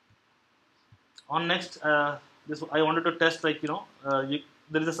 On next, this I wanted to test, like,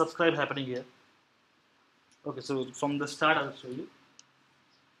 there is a subscribe happening here. Okay, so from the start I'll show you.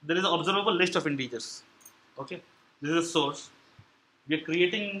 There is an observable list of integers. Okay, this is a source. We are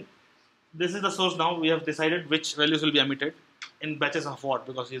creating. This is the source now. We have decided which values will be emitted in batches of what,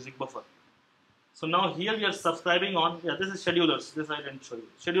 because we're using buffer. So now here we are subscribing on. Yeah, this is schedulers. This I didn't show you.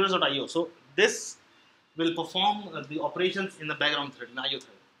 Schedulers.io. So this will perform the operations in the background thread, in IO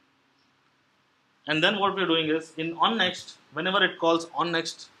thread. And then what we're doing is in onNext, whenever it calls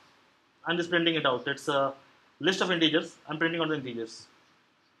onNext, I'm just printing it out. It's a list of integers. I'm printing out the integers.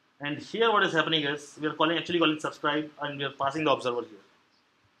 And here what is happening is we are actually calling subscribe, and we are passing the observer here.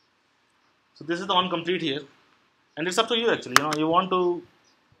 So this is the onComplete here. And it's up to you actually. You want to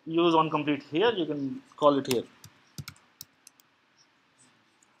use onComplete here, you can call it here.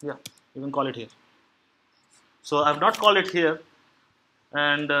 Yeah, you can call it here. So I've not called it here,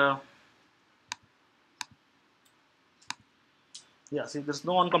 and yeah, see, there's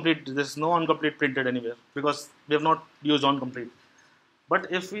no onComplete printed anywhere because we have not used onComplete.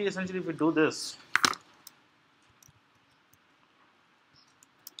 But if we do this,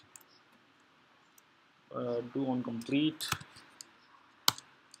 do onComplete.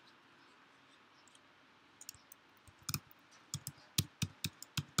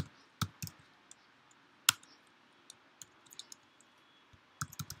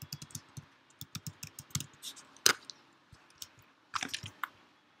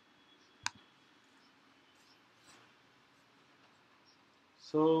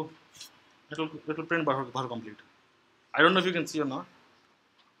 So it will print buffer complete. I don't know if you can see or not.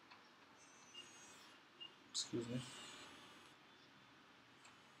 Excuse me.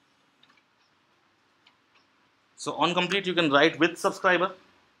 So onComplete you can write with subscriber,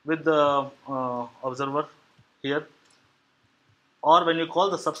 with the observer here, or when you call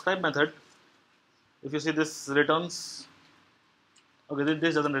the subscribe method, if you see this returns, okay,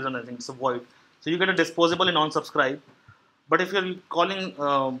 this doesn't return anything, it's a void. So you get a disposable in onSubscribe, but if you're calling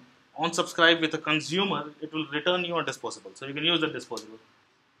onSubscribe with a consumer, it will return you a disposable. So you can use that disposable.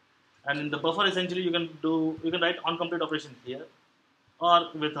 And in the buffer, essentially, you can write onComplete operation here, or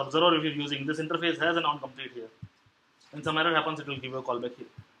with observer if you're using this interface has an onComplete here. When some error happens, it will give you a callback here.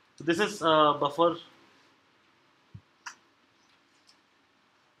 So this is buffer.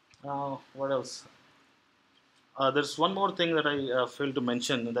 What else? There's one more thing that I failed to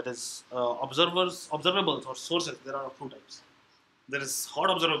mention, that is observables or sources. There are two types. There is hot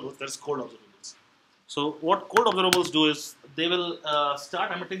observables, there is cold observables. So what cold observables do is they will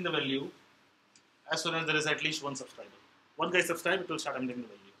start emitting the value as soon as there is at least one subscriber. One guy subscribe, it will start emitting the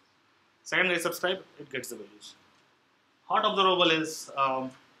value. Second guy subscribe, it gets the values. Hot observable is,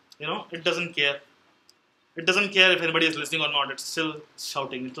 it doesn't care. It doesn't care if anybody is listening or not. It's still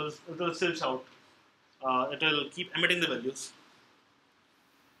shouting. It will still shout. It will keep emitting the values.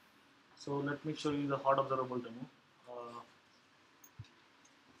 So let me show you the hot observable demo.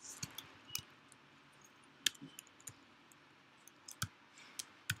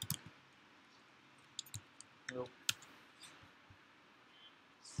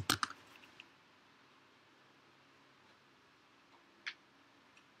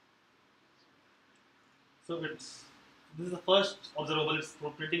 So this is the first observable. It's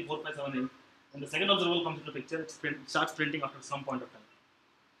printing 4578, and the second observable comes into the picture. It starts printing after some point of time.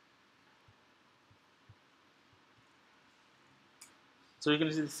 So you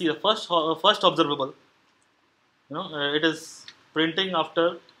can see the first observable. It is printing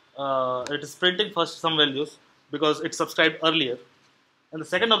after. It is printing first some values because it subscribed earlier, and the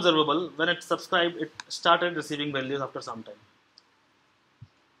second observable, when it subscribed, it started receiving values after some time.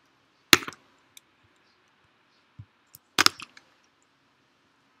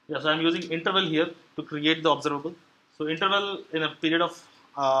 Yeah, so I'm using interval here to create the observable. So interval in a period of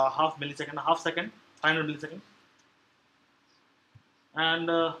half second, 500 milliseconds. And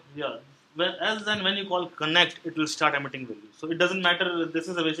as and when you call connect, it will start emitting values. So it doesn't matter. This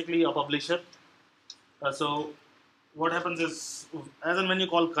is basically a publisher. So what happens is, as and when you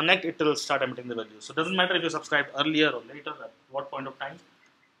call connect, it will start emitting the values. So it doesn't matter if you subscribed earlier or later, at what point of time.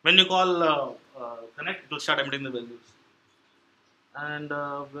 When you call connect, it will start emitting the values. And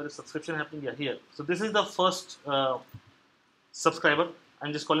where is subscription happening? Yeah, here. So this is the first subscriber.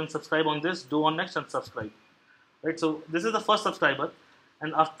 I'm just calling subscribe on this, do on next, and subscribe. Right. So this is the first subscriber,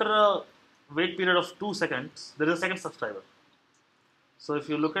 and after a wait period of 2 seconds, there is a second subscriber. So if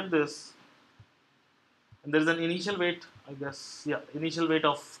you look at this, and there is an initial wait, I guess, yeah, initial wait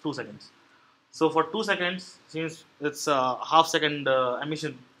of 2 seconds. So for 2 seconds, since it's a half second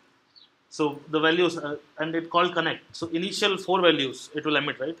emission, so the values, and it called connect. So initial 4 values it will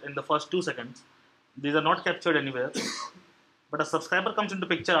emit, right, in the first 2 seconds. These are not captured anywhere. But a subscriber comes into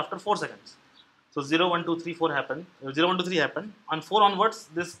picture after 4 seconds. So 0, 1, 2, 3, 4 happened. 0, 1, 2, 3 happened. On 4 onwards,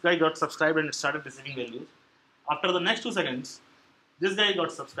 this guy got subscribed and started receiving values. After the next 2 seconds, this guy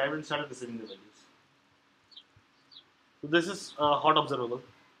got subscribed and started receiving the values. So this is a hot observable.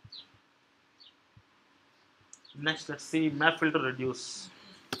 Next, let's see map filter reduce.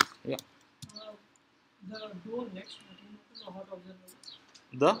 Yeah. The duo next button is a hot observable.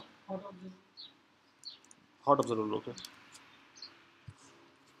 The Hot observable. hot observable, okay.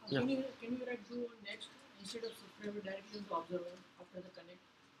 Yeah. Can you write duo next instead of subscriber directly into observer after the connect?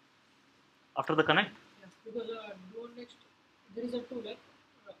 After the connect? Yeah, because duo next there is a two like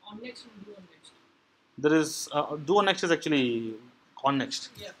on next and duo next. There is duo next is actually on next.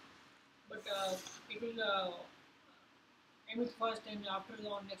 Yeah, but it will emit first and after the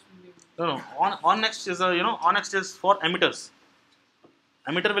on next will be. No, on next is on next is for emitters.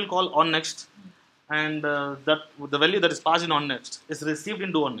 Emitter will call on next, and that the value that is passed in on next is received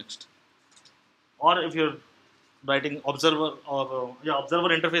into on next. Or if you're writing observer or observer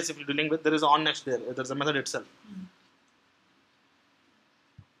interface, if you're dealing with, there is on next there. There's a method itself.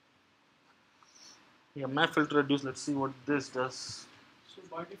 Yeah, map filter reduce. Let's see what this does. So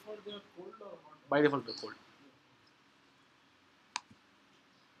by default they are cold or hot? By default, they're cold.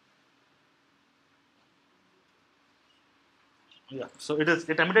 Yeah, so it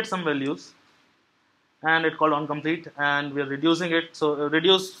emitted some values, and it called onComplete, and we are reducing it. So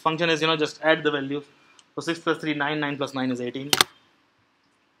reduce function is just add the values. So 6 plus 3 9, 9 plus 9 is 18.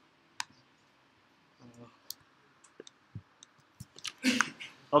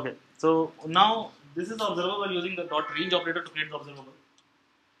 Okay, so now this is observable using the dot range operator to create the observable.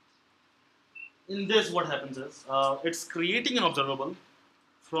 In this, what happens is it's creating an observable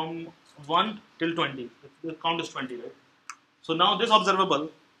from 1 till 20. The count is 20, right? So now this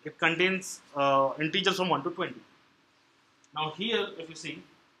observable, it contains integers from 1 to 20. Now here, if you see,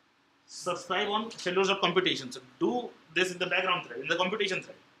 subscribe on schedules of computation. So do this in the background thread, in the computation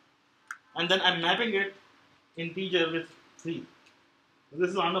thread. And then I'm mapping it integer with 3. This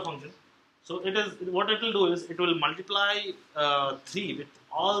is another function. So what it will do is it will multiply 3 with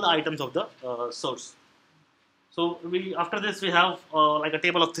all the items of the source. So after this we have like a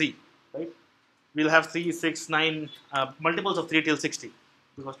table of 3, right? We'll have 3, 6, 9, multiples of 3 till 60,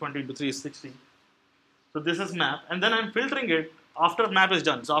 because 20 into 3 is 60. So this is map, and then I'm filtering it after map is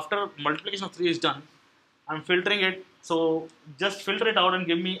done. So after multiplication of 3 is done, I'm filtering it. So just filter it out and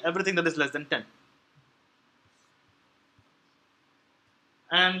give me everything that is less than 10.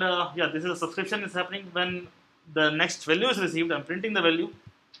 And this is a subscription is happening when the next value is received. I'm printing the value.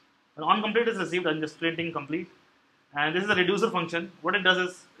 When onComplete is received, I'm just printing complete. And this is a reducer function. What it does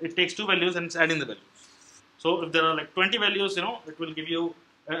is it takes 2 values and it's adding the value. So if there are like 20 values, it will give you.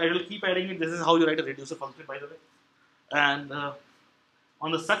 It will keep adding it. This is how you write a reducer function, by the way. And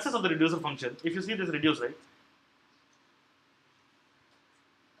on the success of the reducer function, if you see this reduce, right?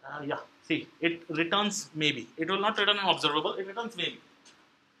 See, it returns maybe. It will not return an observable. It returns maybe.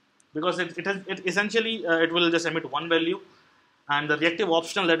 Because it essentially it will just emit one value, and the reactive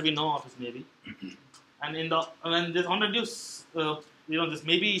optional that we know of is maybe. And when this onReduce, this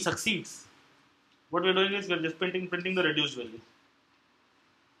maybe succeeds, what we're doing is we're just printing the reduced value.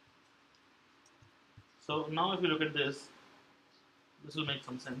 So now if you look at this will make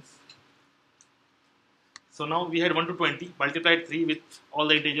some sense. So now we had 1 to 20, multiplied 3 with all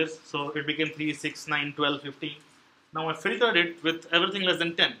the integers, so it became 3, 6, 9, 12, 15. Now I filtered it with everything less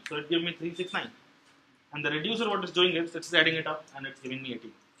than 10, so it gave me 3, 6, 9. And the reducer, what it's doing is it's adding it up and it's giving me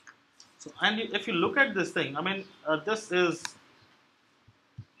 18. So, and if you look at this thing, I mean, this is,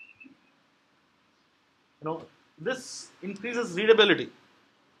 this increases readability.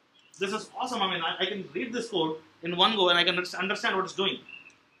 This is awesome. I mean, I can read this code in one go and I can understand what it's doing.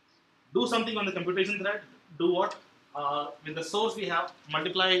 Do something on the computation thread. Do what? With the source we have,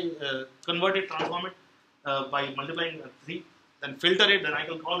 multiply, convert it, transform it by multiplying 3. Then filter it. Then I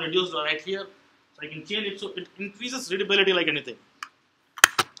can call reduce right here. So I can change it. So it increases readability like anything.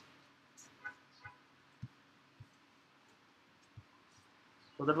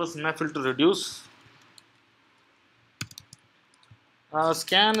 So that was map filter reduce.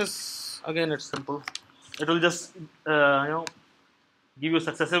 Scan is, again, it's simple. It will just give you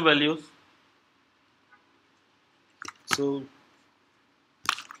successive values. So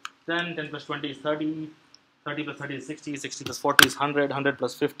 10 plus 20 is 30, 30 plus 30 is 60, 60 plus 40 is 100, 100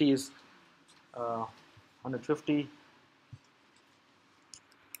 plus 50 is 150.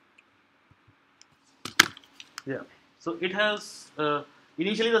 Yeah. So it has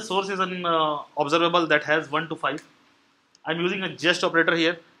initially the source is an observable that has 1 to 5. I'm using a just operator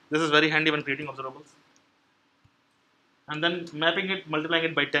here. This is very handy when creating observables. And then mapping it, multiplying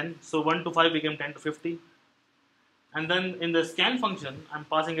it by 10. So 1 to 5 became 10 to 50. And then in the scan function, I'm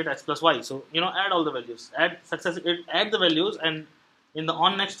passing it x plus y. So add all the values, add the values, and in the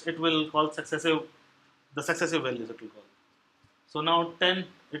on next it will call the successive values it will call. So now 10,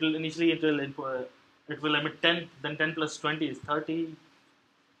 it will emit 10, then 10 plus 20 is 30.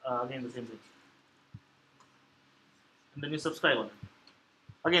 Again the same thing. And then you subscribe on it.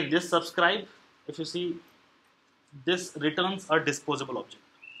 Again, this subscribe, if you see, this returns a disposable object.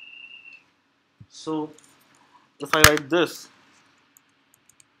 So if I write this,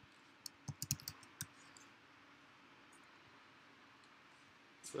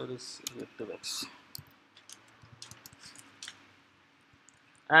 where is Reactive X?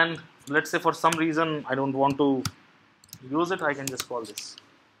 And let's say for some reason I don't want to use it, I can just call this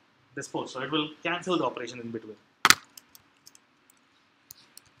dispose. So it will cancel the operation in between.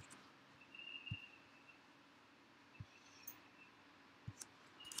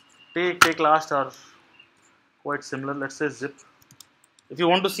 Take last are quite similar. Let's say zip. If you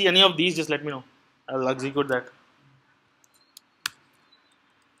want to see any of these, just let me know. I'll execute that.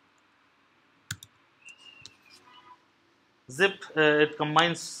 Zip, it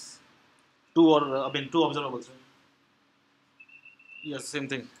combines two observables. Right? Yes, same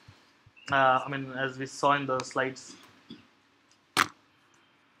thing. As we saw in the slides.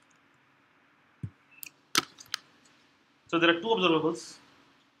 So there are two observables.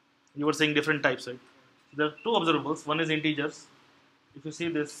 You were saying different types, right? There are two observables. One is integers. If you see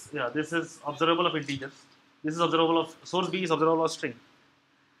this, this is observable of integers. This is observable of source B is observable of string,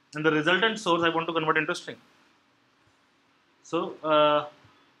 and the resultant source I want to convert into string. So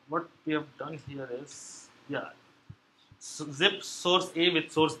what we have done here is zip source A with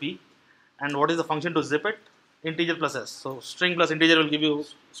source B, and what is the function to zip it? Integer plus s. So string plus integer will give you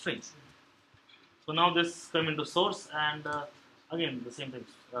strings. So now this come into source, and again the same things,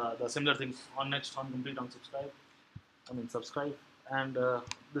 the similar things: on next, on complete, on subscribe, and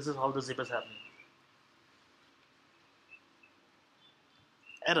this is how the zip is happening.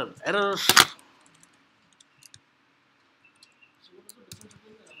 Error. So what is the difference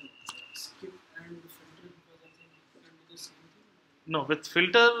between the skip and the filter? Because I think you can do the same thing. No, with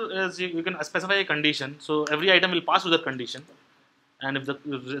filter is you can specify a condition. So every item will pass to that condition, and if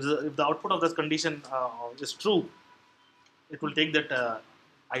the output of this condition is true, it will take that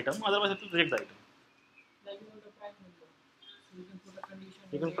item. Otherwise, it will reject the item. Like you want a prime number. So you can put a condition.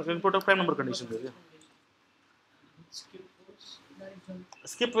 You can put a prime number condition there. Yeah. Skip was That is one.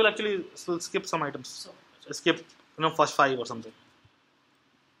 Skip will actually skip some items. Skip first 5 or something.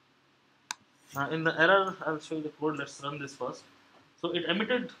 In the error, I'll show you the code. Let's run this first. So it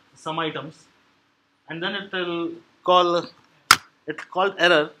emitted some items, and then it will call. It's called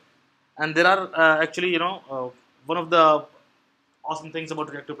error, and there are actually one of the awesome things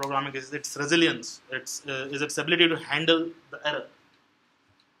about reactive programming is its resilience. Is its ability to handle the error.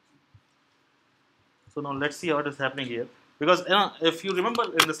 So now let's see what is happening here. Because if you remember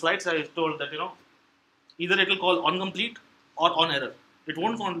in the slides I told that either it will call on complete or on error. It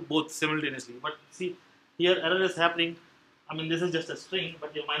won't call both simultaneously. But see here error is happening. This is just a string,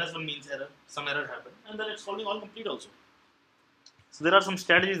 but your -1 means error. Some error happened, and then it's calling on complete also. So there are some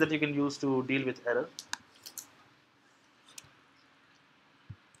strategies that you can use to deal with error.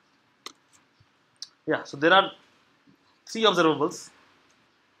 Yeah. So there are 3 observables.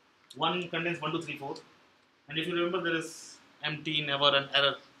 One contains 1, 2, 3, 4. And if you remember, there is empty, never, and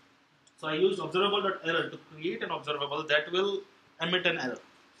error. So I used observable.error to create an observable that will emit an error.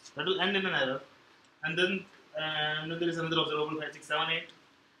 That will end in an error. And then there is another observable 5, 6, 7, 8.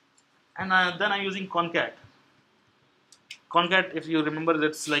 And then I'm using concat. Concat, if you remember,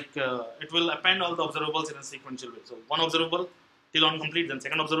 that's like it will append all the observables in a sequential way. So one observable till on complete, then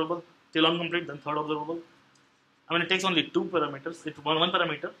second observable till on complete, then third observable. It takes only 2 parameters. It's one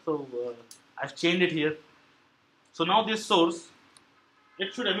parameter. So I've changed it here. So now this source,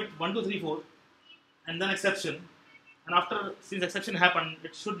 it should emit 1, 2, 3, 4, and then exception. And since exception happened,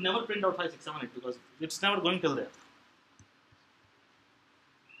 it should never print out 5, 6, 7, 8 because it's never going till there.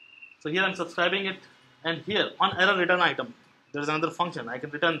 So here I'm subscribing it, and here on error return item, there is another function. I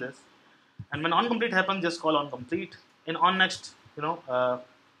can return this, and when on complete happens, just call on complete. In on next,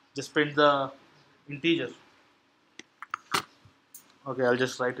 just print the integer. Okay, I'll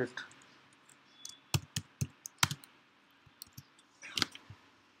just write it.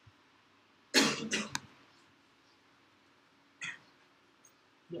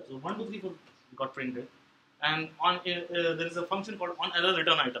 Yeah, so 1, 2, 3, 4 got printed, and there is a function called on error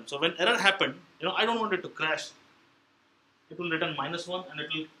return item. So when error happened, I don't want it to crash. It will return -1, and it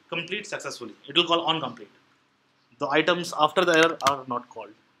will complete successfully. It will call on complete. The items after the error are not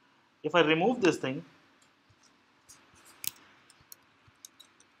called. If I remove this thing,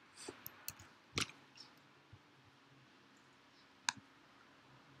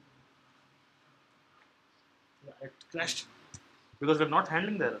 it crashed because we're not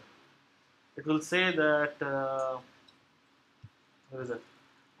handling the error. It will say that where is it?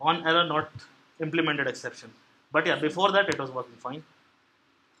 On error not implemented exception. But yeah, before that it was working fine.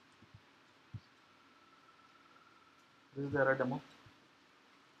 This is the error demo.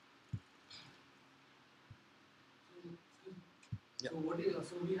 Yeah. So what is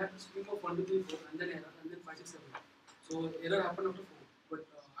so we had the stream of 1, 2, 3, 4 and then error and then 5, 6, 7. So error happened after 4, but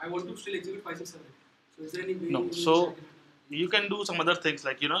I want to still execute 5, 6, 7. So is there any way? No. So you can do some other things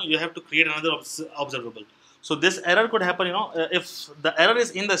like you have to create another observable. So this error could happen. If the error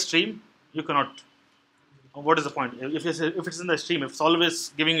is in the stream, you cannot. What is the point? If it's in the stream, if solve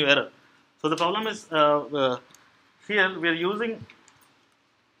is giving you error. So the problem is here we are using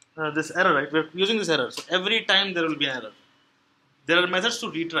this error, right? We are using this error. So every time there will be an error. There are methods to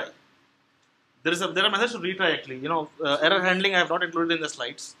retry. There are methods to retry actually. Error handling I have not included in the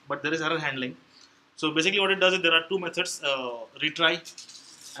slides, but there is error handling. So basically what it does is there are two methods, retry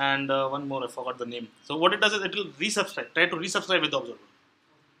and one more, I forgot the name. So what it does is it will resubscribe, try to resubscribe with the observer.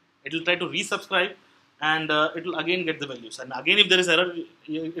 It will try to resubscribe and it will again get the values. And again if there is error,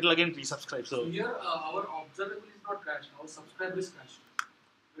 it will again resubscribe. So here our observable is not crashed, our subscriber is crashed.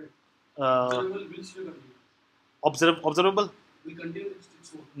 Right. Observable will still continue. Observable? We continue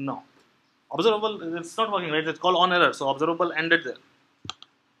its own. No. Observable, it's not working, right? It's called on error. So observable ended there.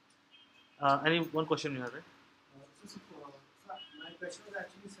 Any one question you have, right? My question was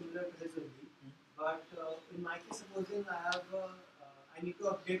actually similar to his only, but in my case, supposing I need to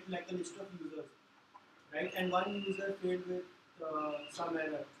update like a list of users, right? And one user failed with some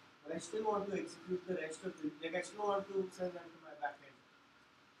error, but I still want to execute the rest of it. Like I still want to send them to my backend.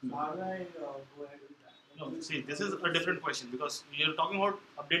 So how do I go ahead with that? No, see, this is a different question because you're talking about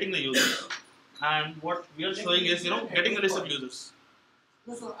updating the users, and what we are showing is getting a list of users.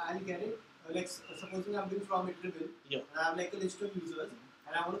 No, so I'll get it. Like supposing I'm doing from Reactive, Yeah. and I have like a list of users,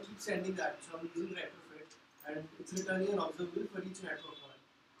 and I want to keep sending that. So I'm using retrofit, and it's returning an observable for each network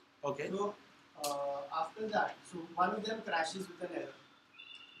one. Okay. So after that, so one of them crashes with an error.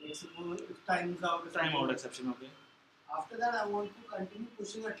 Like suppose it times out. or something. Timeout exception. Okay. After that, I want to continue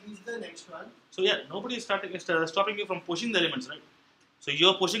pushing at least the next one. So yeah, nobody is stopping you from pushing the elements, right? So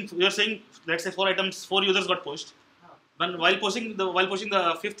you're pushing. You're saying, let's say 4 items, 4 users got pushed. But while pushing the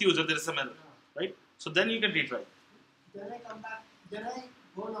 5th user, there is some error, right? So then you can retry. Then I come back. Then I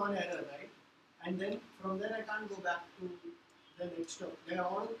go on error, right? And then from there I can't go back to the next step. Like I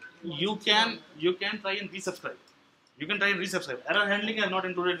want. You can try and resubscribe. You can try and resubscribe. Error handling is not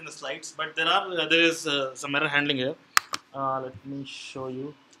included in the slides, but there is some error handling here. Let me show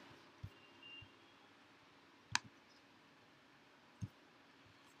you.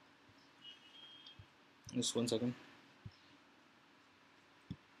 Just 1 second.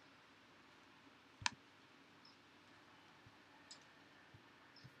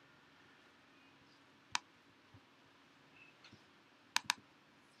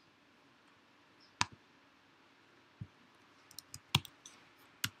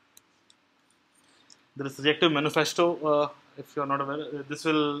 There is reactive manifesto. If you are not aware,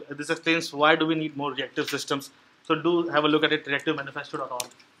 this explains why do we need more reactive systems. So do have a look at it.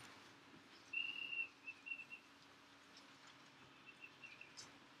 reactivemanifesto.org.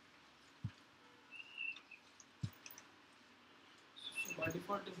 So by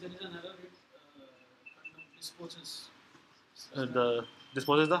default, if there is an error, it kind of disposes.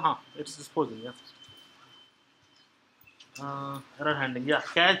 It's disposing, yeah. Error handling, yeah,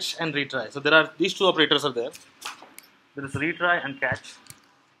 catch and retry. So there are these two operators are there. There is retry and catch.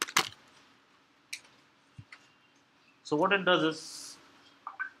 So what it does is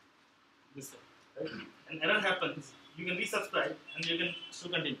this, right? An error happens, you can resubscribe and you can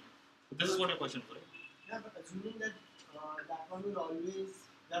still continue. So this is what your question was, right? Yeah, but assuming that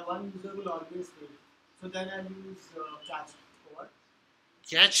that one user will always fail. So then I use catch for what?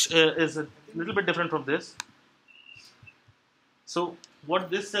 Catch is a little bit different from this. So what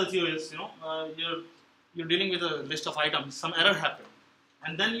this tells you is, you're dealing with a list of items. Some error happened,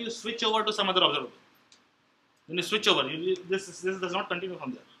 and then you switch over to some other observable. When you switch over, this does not continue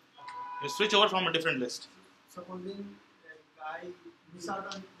from there. You switch over from a different list. Supposing I miss out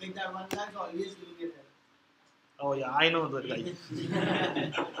on like that one guy is always giving an error. Oh yeah, I know that guy.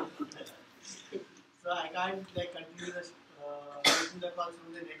 So I can't like continue this making the calls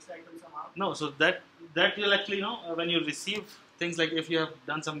from the next item somehow. No, so that you'll actually when you receive things like if you have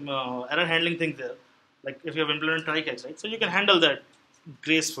done some error handling things there, like if you have implemented try catch, right? So you can handle that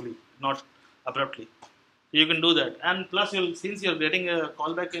gracefully, not abruptly. You can do that, and plus since you're getting a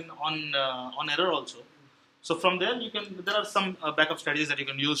callback on error also. So from there there are some backup strategies that you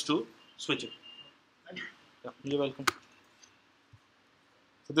can use to switch it. Yeah, you're welcome.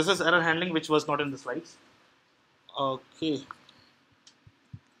 So this is error handling, which was not in the slides. Okay.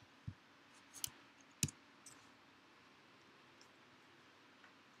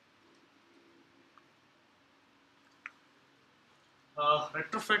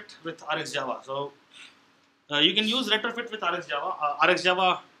 Retrofit with RxJava. So you can use retrofit with RxJava.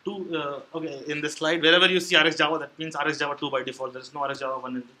 RxJava 2, okay, in this slide, wherever you see RxJava, that means RxJava 2 by default. There is no RxJava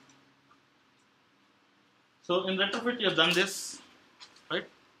 1 in it. So in retrofit, you have done this, right?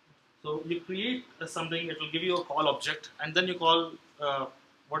 So you create something, it will give you a call object, and then you call,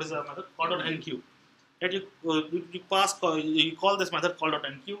 what is the method? Call.enqueue. That you call this method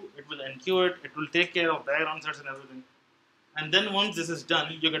call.enqueue, it will enqueue it, it will take care of diagram sets and everything. And then once this is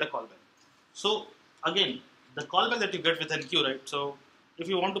done, you get a callback. So again, the callback that you get with enqueue, right? So if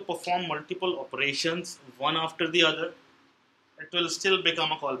you want to perform multiple operations one after the other, it will still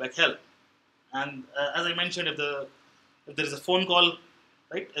become a callback hell. And as I mentioned, if there is a phone call,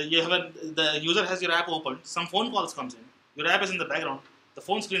 right? The user has your app open, some phone calls comes in, your app is in the background, the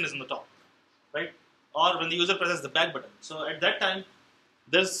phone screen is in the top, right? Or when the user presses the back button. So at that time,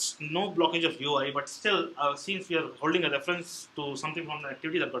 there's no blockage of UI, but still, since we are holding a reference to something from the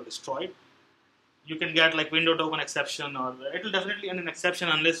activity that got destroyed, you can get like window token exception, or it will definitely end in exception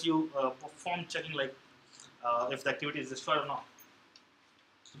unless you perform checking like if the activity is destroyed or not.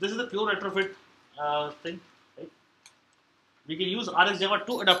 So this is the pure retrofit thing, right? We can use RxJava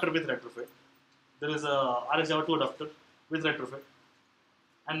 2 adapter with retrofit. There is a RxJava 2 adapter with retrofit.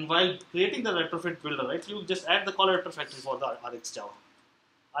 And while creating the retrofit builder, right, you just add the call adapter factory for the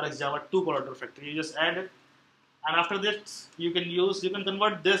RxJava 2 call adapter factory. You just add it, and after that you can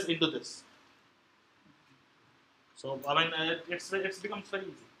convert this into this. So I mean, it becomes very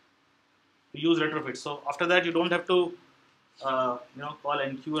easy to use retrofit. So after that, you don't have to call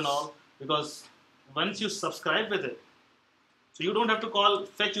enqueue and all, because once you subscribe with it, so you don't have to call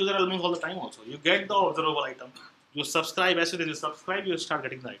fetch user elements all the time. Also, you get the observable item. You subscribe, as soon as you subscribe, you start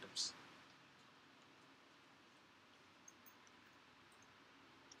getting the items.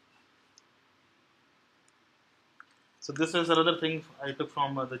 So this is another thing I took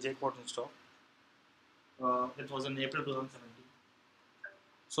from the jQuery install. It was in April 2017.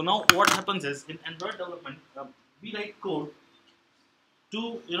 So now what happens is, in Android development, we write code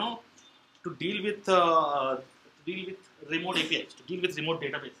to deal with remote APIs, to deal with remote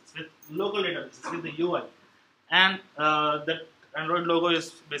databases, with local databases, with the UI, and that Android logo is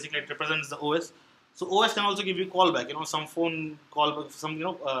basically, it represents the OS. So OS can also give you callback. Some phone call, some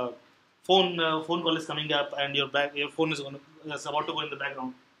phone call is coming up, and your phone is about to go in the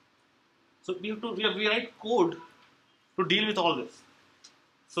background. So we write code to deal with all this.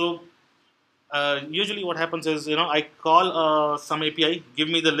 So usually what happens is, I call some API, give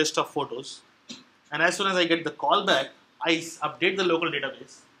me the list of photos, and as soon as I get the callback, I update the local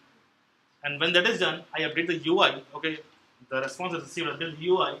database, and when that is done, I update the UI. Okay, the response is received, update the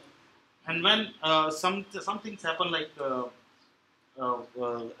UI, and when some things happen, like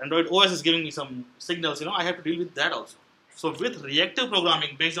Android OS is giving me some signals, I have to deal with that also. So with reactive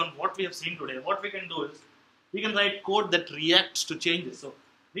programming, based on what we have seen today, what we can do is, we can write code that reacts to changes. So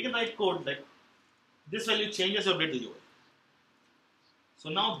we can write code like, this value changes, you update the UI. So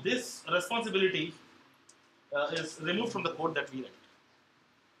now this responsibility is removed from the code that we write.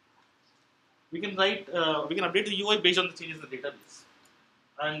 We can update the UI based on the changes in the database.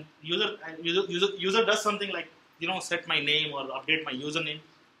 And user does something like, set my name or update my username.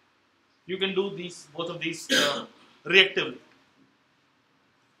 You can do both of these reactively.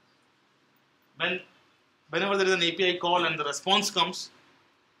 Whenever there is an API call and the response comes,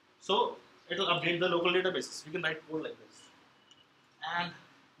 so it will update the local databases. We can write code like this. And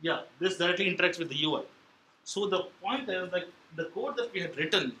yeah, this directly interacts with the UI. So the point is, like, the code that we had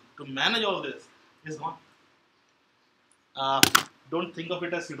written to manage all this is gone. Don't think of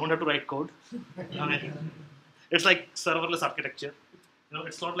it as you don't have to write code. It's like serverless architecture.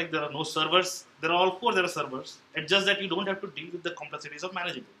 It's not like there are no servers. There are servers. It's just that you don't have to deal with the complexities of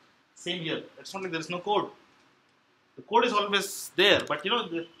managing it. Same here. It's not like there is no code. The code is always there, but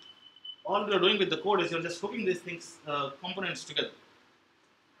all you're doing with the code is you're just hooking these things, components together.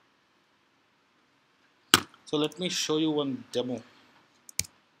 So let me show you one demo.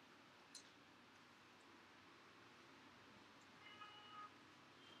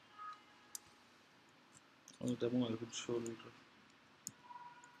 On the demo I will show later.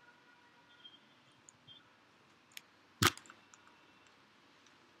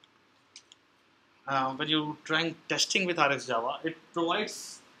 when you trying testing with RxJava, it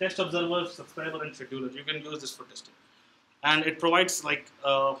provides test observer, subscriber, and scheduler. You can use this for testing, and it provides like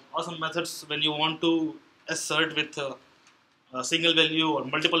awesome methods when you want to assert with a single value or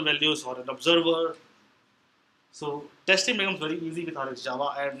multiple values or an observer. So testing becomes very easy with RxJava,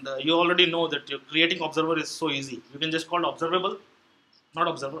 and you already know that your creating observer is so easy. You can just call observable, not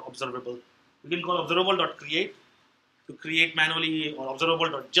observer, observable. You can call observable.create to create manually, or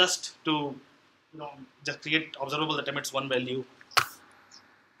observable.just to just create observable that emits one value.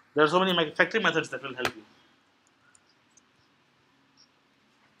 There are so many factory methods that will help you.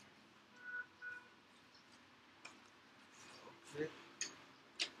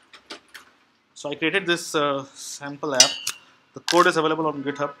 So I created this sample app. The code is available on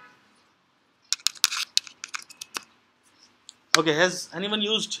GitHub. Okay, has anyone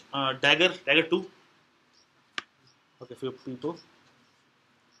used Dagger 2? Okay, few people.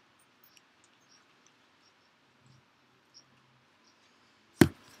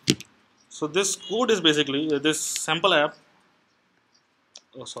 So this code is basically this sample app.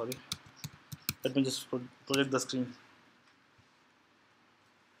 Oh, sorry. Let me just project the screen.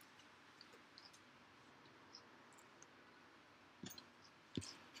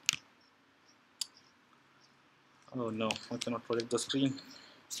 Oh no, I cannot project the screen.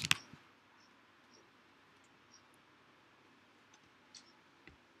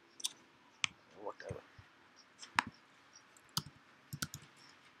 Whatever.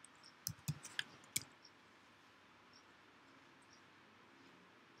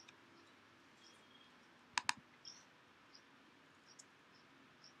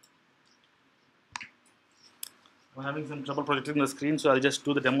 I'm having some trouble projecting the screen, so I'll just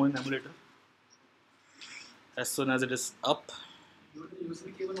do the demo in emulator as soon as it is up. You want the user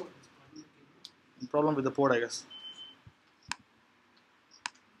cable or this cable? Problem with the port, I guess.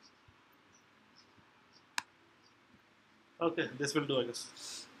 Okay, this will do, I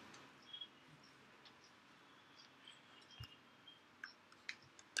guess.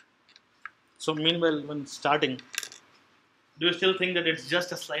 So meanwhile, when starting, do you still think that it's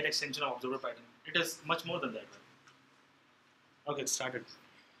just a slight extension of observer pattern? It is much more than that, right? Okay, it started.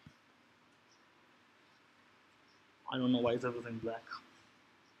 I don't know why is everything black.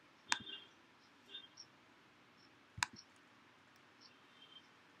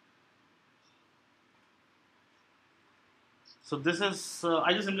 So this is,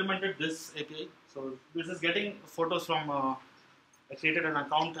 I just implemented this API. So this is getting photos from, I created an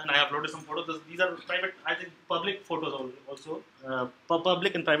account and I uploaded some photos. These are private, I think public photos also,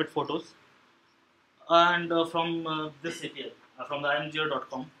 public and private photos. And from this API, from the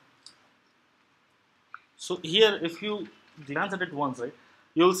imgeo.com. So here, if you glance at it once, right,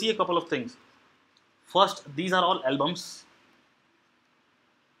 you will see a couple of things. First, these are all albums.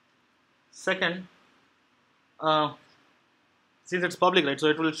 Second, since it's public, right, so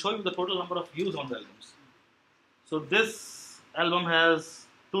it will show you the total number of views on the albums. So this album has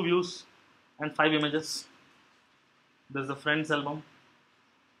 2 views and 5 images. There's the Friends album.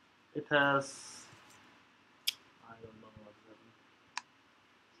 It has, I don't know what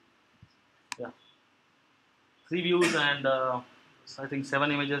exactly. Yeah, 3 views and I think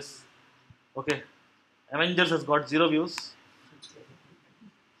 7 images. Okay, Avengers has got 0 views.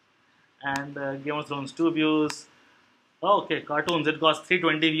 And Game of Thrones 2 views. Oh, okay, cartoons, it got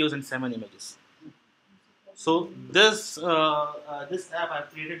 320 views and 7 images. So this this app I've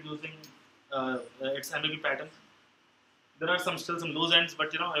created using its MVP pattern. There are still some loose ends,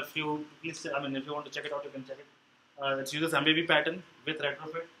 but if you please, if you want to check it out, you can check it. It uses MVP pattern with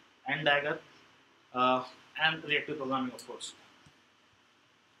retrofit and Dagger and reactive programming, of course.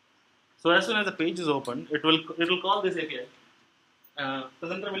 So as soon as the page is open, it will call this API.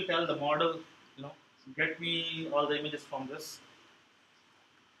 Presenter will tell the model, get me all the images from this.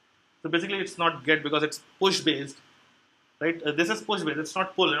 So basically, it's not get because it's push based, right? This is push based. It's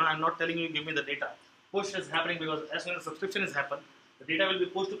not pull. I'm not telling you give me the data. Push is happening because as soon as subscription is happened, the data will be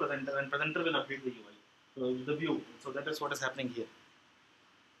pushed to presenter, and presenter will update the UI, so the view. So that is what is happening here.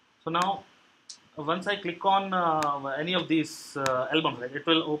 So now, once I click on any of these albums, right, it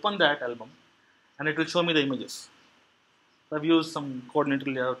will open that album, and it will show me the images. So I've used some coordinated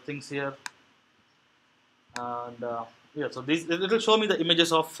layout things here, and yeah, so it will show me the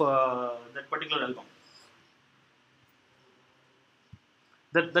images of that particular album.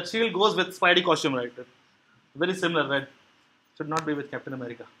 That shield goes with Spidey costume, right? Very similar, right? Should not be with Captain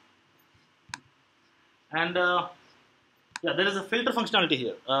America. And yeah, there is a filter functionality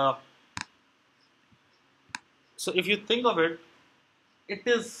here. So if you think of it,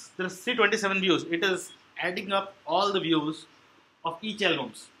 there's 327 views. It is adding up all the views of each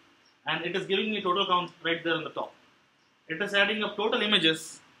albums. and it is giving me total count right there on the top. It is adding up total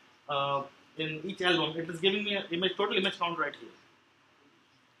images in each album. It is giving me a total image count right here.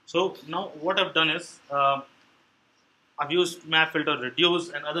 So now what I've done is I've used map filter, reduce,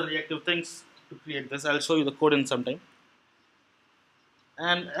 and other reactive things to create this. I'll show you the code in some time.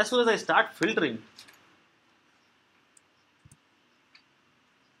 And as soon as I start filtering,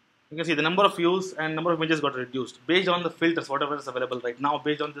 you can see the number of views and number of images got reduced based on the filters, whatever is available right now,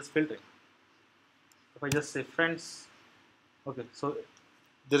 based on this filtering. If I just say friends, okay, so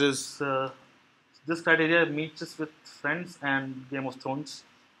there is this criteria matches with Friends and Game of Thrones.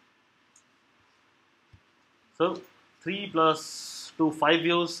 So 3 plus 2, 5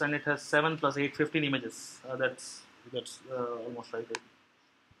 views, and it has 7 plus 8, 15 images. That's almost right.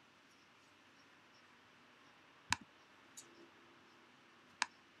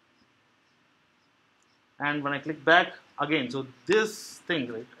 And when I click back again, so this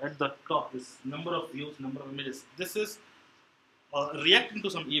thing right at the top, this number of views, number of images, this is reacting to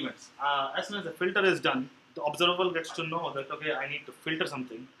some events. As soon as the filter is done, the observable gets to know that okay, I need to filter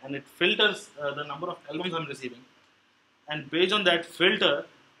something, and it filters the number of albums I'm receiving, and based on that filter,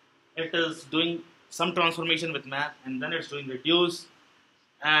 it is doing some transformation with map, and then it's doing reduce,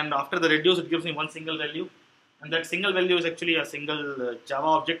 and after the reduce, it gives me one single value, and that single value is actually a single Java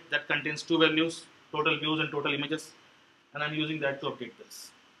object that contains two values, total views and total images, and I'm using that to update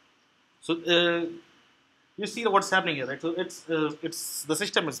this. So you see what's happening here, right? So it's the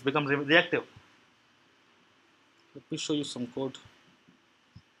system has become reactive. Let me show you some code.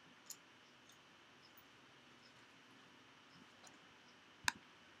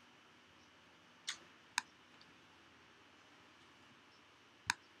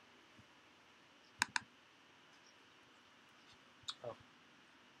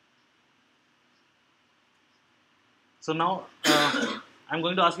 So now I'm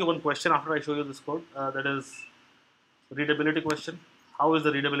going to ask you one question after I show you this code. That is readability question. How is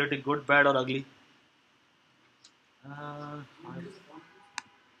the readability good, bad, or ugly?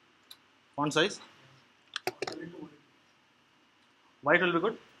 Font size? White will be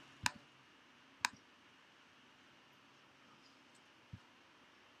good.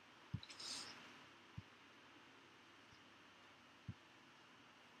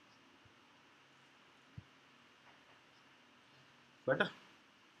 Better?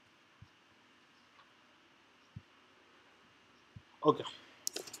 Okay.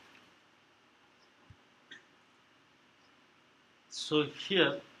 So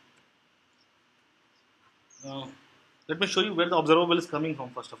here, let me show you where the observable is coming from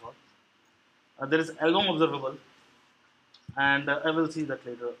first of all. There is album observable, and I will see that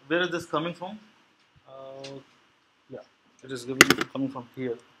later. Where is this coming from? Yeah, it is coming from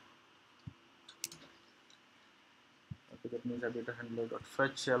here. Okay, that means a data handler dot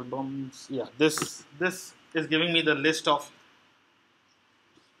fetch albums. Yeah, this is giving me the list of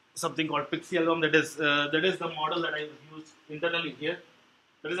something called Pixie album. That is the model that I used internally here.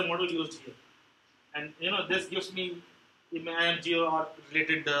 That is a model used here, and this gives me IMG or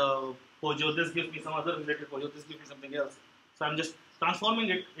related Pojo. This gives me some other related Pojo. This gives me something else. So I'm just transforming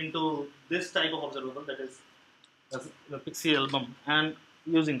it into this type of observable, that is the Pixie album, and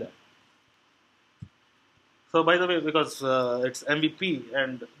using that. So by the way, because it's MVP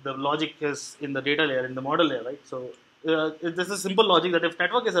and the logic is in the data layer, in the model layer, right? So this is simple logic that if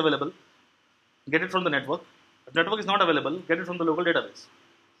network is available, get it from the network. If network is not available, get it from the local database.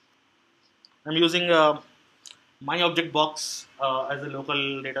 I'm using my object box as a local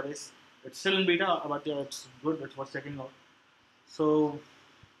database. It's still in beta, but yeah, it's good. It's worth checking out. So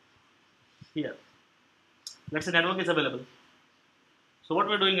here, let's say network is available. So what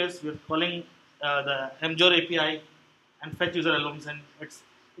we're doing is we're calling the mjor API and fetch user albums, and it's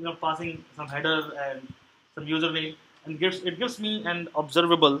passing some header and some username, and it gives me an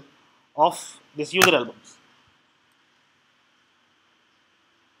observable of this user albums.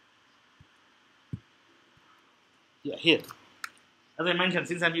 Yeah, here. As I mentioned,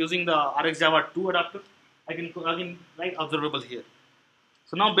 since I'm using the RxJava 2 adapter, I can write observable here.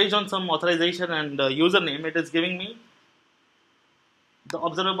 So now based on some authorization and username, it is giving me the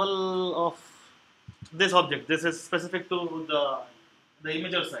observable of this object. This is specific to the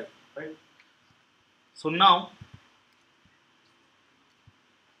imager side, right? So now,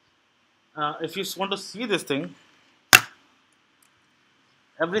 if you want to see this thing,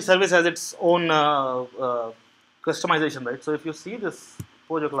 every service has its own customization, right? So if you see this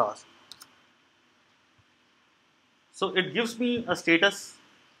Pojo class, so it gives me a status,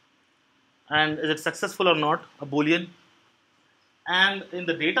 and is it successful or not, a boolean, and in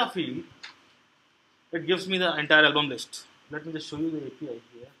the data field, it gives me the entire album list. Let me just show you the API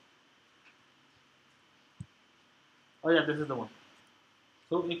here. Oh yeah, this is the one.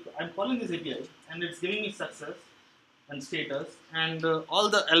 So if I'm calling this API and it's giving me success and status and all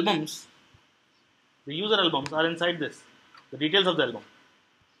the albums, the user albums are inside this, the details of the album.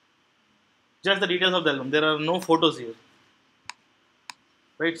 Just the details of the album. There are no photos here,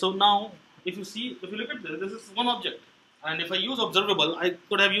 right? So now, if you look at this, this is one object, and if I use observable, I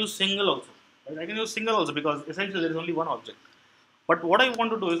could have used single also. Right? I can use single also because essentially there is only one object. But what I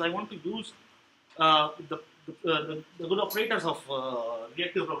want to do is I want to use the good operators of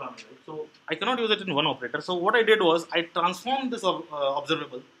reactive programming. Right? So I cannot use it in one operator. So what I did was I transformed this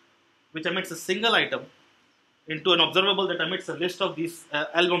observable, which emits a single item, into an observable that emits a list of these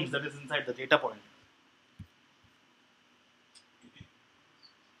albums that is inside the data point.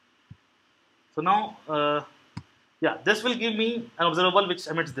 So now, yeah, this will give me an observable which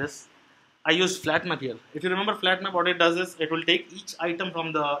emits this. I use flat map here. If you remember flat map, what it does is it will take each item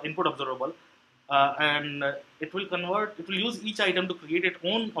from the input observable and it will use each item to create its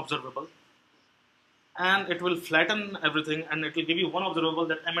own observable, and it will flatten everything and it will give you one observable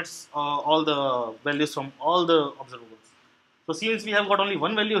that emits all the values from all the observables. So since we have got only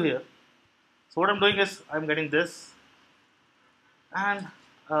one value here, so what I'm doing is I'm getting this, and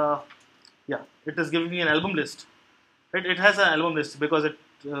yeah, it is giving me an album list. Right? It has an album list because it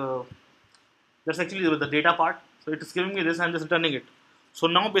that's actually the data part. So it is giving me this, I'm just returning it. So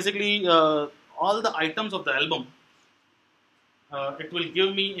now basically all the items of the album it will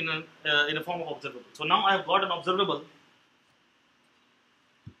give me in a form of observable. So now I have got an observable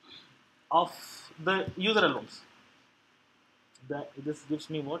of the user albums. This gives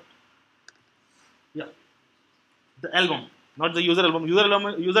me what? Yeah, the album, not the user album.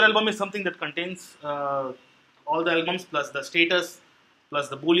 User album is something that contains all the albums plus the status plus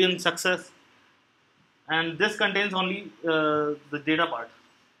the boolean success, and this contains only the data part.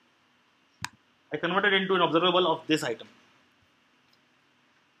 I converted into an observable of this item,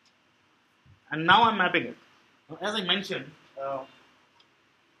 and now I'm mapping it. Now, as I mentioned,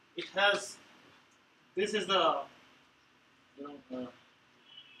 it has, this is the,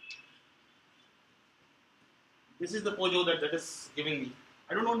 this is the Pojo that is giving me.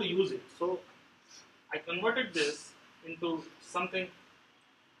 I don't want to use it, so I converted this into something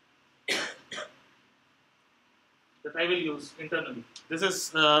that I will use internally. This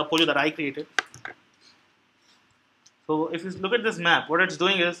is Pojo that I created. So if you look at this map, what it's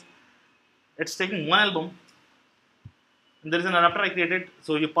doing is it's taking one album, and there is an adapter I created.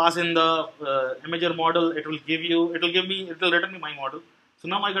 So you pass in the imager model, it will return me my model. So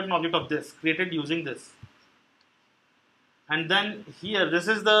now I got an object of this created using this. And then here, this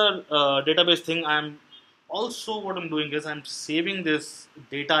is the database thing. What I'm doing is I'm saving this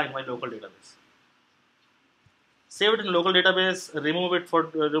data in my local database. Save it in local database, remove it for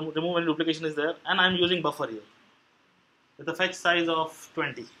remove any duplication is there, and I'm using buffer here with a fetch size of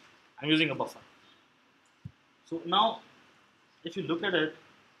 20. I'm using a buffer. So now, if you look at it,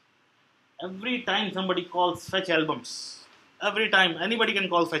 every time somebody calls fetch albums, every time anybody can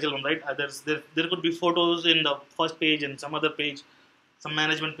call fetch album, right? There could be photos in the first page and some other page, some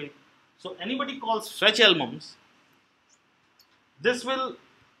management page. So anybody calls fetch albums, this will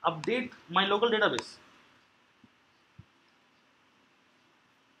update my local database.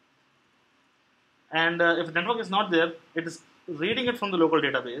 And if the network is not there, it is reading it from the local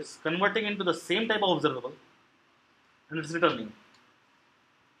database, converting into the same type of observable, and it's returning.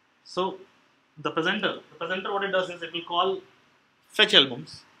 So the presenter what it does is it will call fetch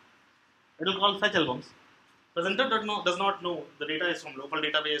albums. It will call fetch albums. Presenter does not know the data is from local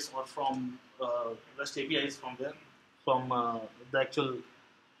database or from REST APIs from there, from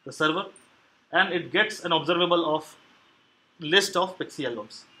the server, and it gets an observable of list of Pixie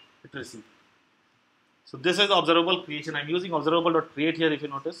albums it received. So this is the observable creation. I'm using observable.create here if you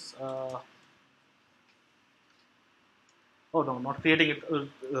notice. Oh no, not creating it.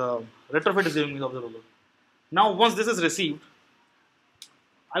 Retrofit is giving me the observable. Now once this is received,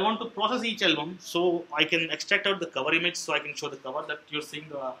 I want to process each album so I can extract out the cover image so I can show the cover that you're seeing,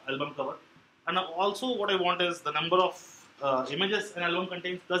 the album cover. And also what I want is the number of images an album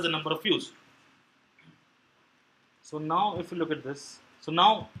contains plus the number of views. So now if you look at this, so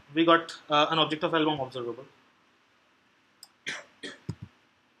now we got an object of album observable.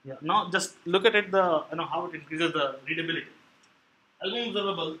 Yeah. Now just look at it, how it increases the readability. Album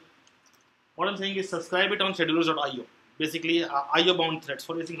observable. What I'm saying is subscribe it on schedulers.io. Basically, IO bound threads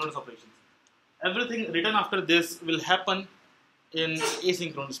for asynchronous operations. Everything written after this will happen in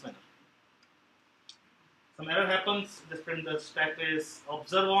asynchronous manner. Some error happens. Just print the stack trace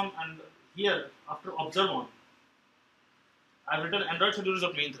observe on, and here after observe on, I've written Android schedulers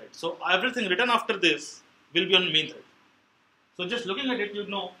of main thread. So everything written after this will be on main thread. So just looking at it, you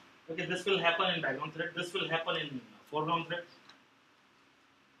know, okay, this will happen in background thread, this will happen in foreground thread,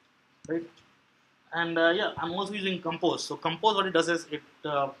 right? And yeah, I'm also using compose. So compose, what it does is it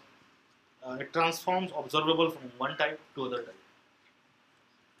transforms observable from one type to other type.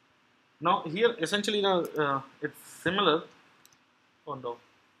 Now here, essentially, now it's similar. Oh no.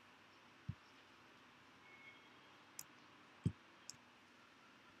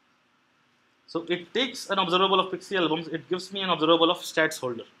 So it takes an observable of pixie albums. It gives me an observable of stats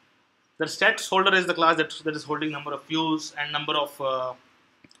holder. The stats holder is the class that is holding number of views and number of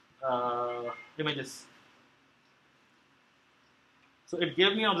images. So it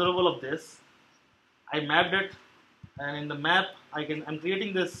gave me an observable of this. I mapped it, and in the map, I'm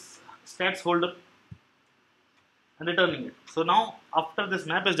creating this stats holder and returning it. So now, after this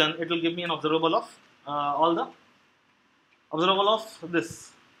map is done, it will give me an observable of all the observable of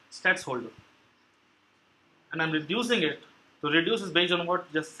this stats holder, and I'm reducing it. So reduce is based on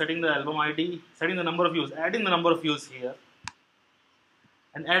what? Just setting the album ID, setting the number of views, adding the number of views here,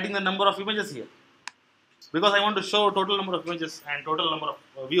 and adding the number of images here, because I want to show total number of images and total number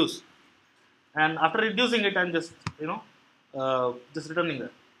of views. And after reducing it, I'm just just returning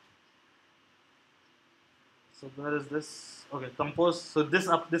that. So where is this? Okay, compose. So this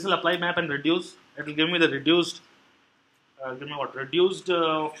will apply map and reduce. It will give me the reduced. Give me what? Reduced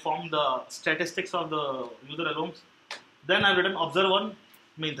from the statistics of the user albums. Then I've written observe on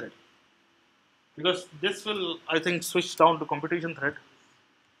main thread, because this will, I think, switch down to computation thread.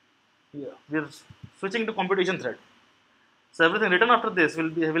 Yeah, we're switching to computation thread. So everything written after this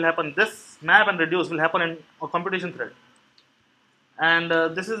will happen. This map and reduce will happen in a computation thread, and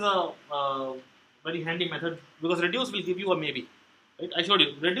this is a very handy method, because reduce will give you a maybe. Right? I showed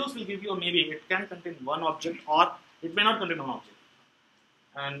you. Reduce will give you a maybe. It can contain one object, or it may not contain one object.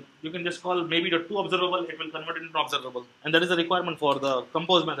 And you can just call maybe the two observable. It will convert it into observable, and that is a requirement for the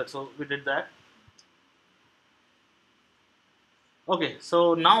compose method. So we did that. Okay,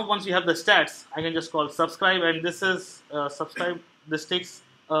 so now once we have the stats, I can just call subscribe, and this is subscribe. This takes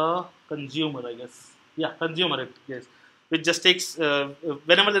a consumer, I guess. Yeah, consumer. Yes, it just takes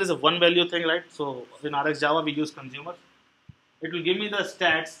whenever there is a one value thing, right? So in RX Java we use consumer. It will give me the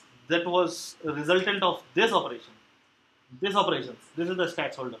stats that was a resultant of this operation. This operations. This is the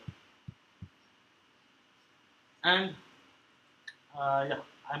stats holder, and yeah,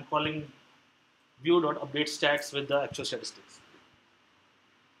 I'm calling view.update stats with the actual statistics.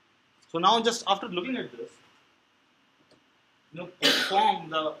 So now, just after looking at this, perform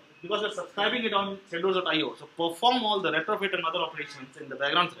the, because we're subscribing it on schedules.io. So perform all the retrofit and other operations in the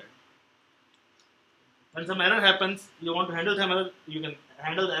background thread. When some error happens, you want to handle some error, you can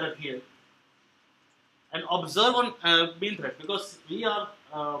handle the error here, and observe on main thread, because we are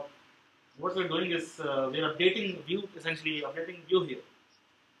what we're doing is we're updating view, essentially updating view here.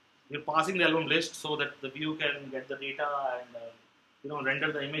 We're passing the album list so that the view can get the data and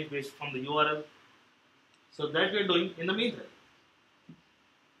render the image based from the URL. So that we're doing in the main thread.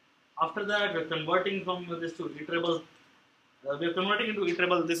 After that, we're converting from this to iterable. We're converting into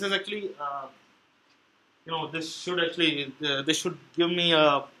iterable. This is actually, this should give me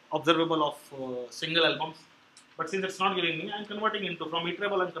a observable of single albums. But since it's not giving me, I'm converting into, from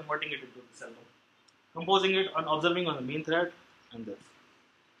iterable, I'm converting it into this album. Composing it and observing on the main thread and this.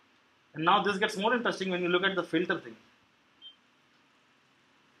 And now this gets more interesting when you look at the filter thing.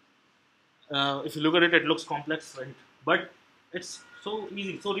 If you look at it, it looks complex, right? But it's so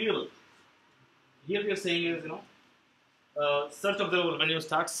easy, so readable. Here we are saying is, search observable. When you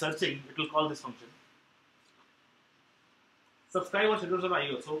start searching, it will call this function. Subscribe or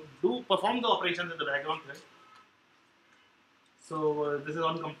schedules.io. So do perform the operations in the background thread. So this is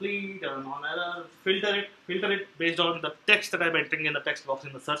on complete and on error. Filter it based on the text that I'm entering in the text box,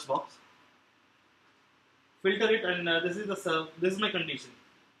 in the search box. Filter it, and this is my condition.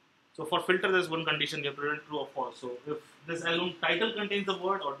 So for filter, there's one condition: you have to return true or false. So if this album title contains the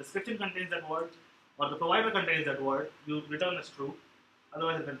word, or description contains that word, or the provider contains that word, you return as true.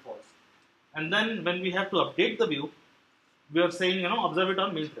 Otherwise, return false. And then when we have to update the view, we are saying observe it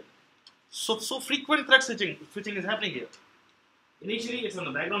on main thread. So frequent thread switching is happening here. Initially, it's on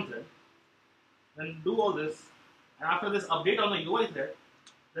the background thread. Then do all this, and after this update on the UI thread,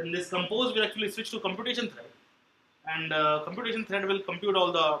 then this compose will actually switch to computation thread, and computation thread will compute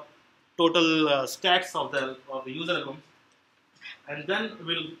all the total stats of the user albums, and then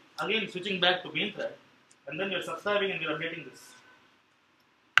we'll again switching back to main thread, and then we're subscribing and we're updating this.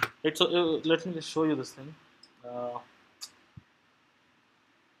 Right, so let me just show you this thing.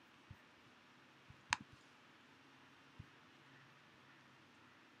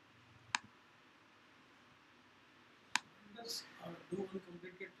 on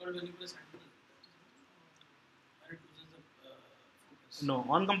complete get called when you press enter. When it loses the focus. No,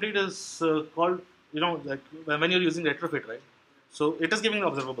 on complete is called, like when you're using retrofit, right? So it is giving the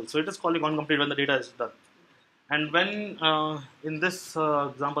observable. So it is calling on complete when the data is done. And when in this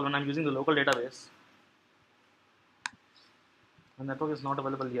example, when I'm using the local database, the network is not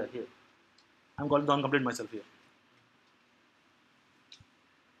available here. I'm calling the on complete myself here.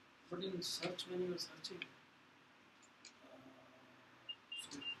 But in search, when you are searching,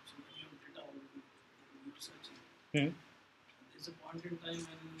 so when you have data already, you are searching. Hmm. There's a point in time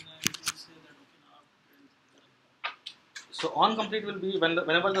when you can say that okay, now I've built So on complete will be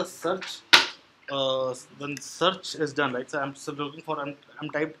whenever the search when search is done, right? So I'm looking for I'm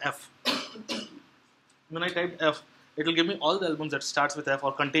typed F. When I typed F, it will give me all the albums that starts with F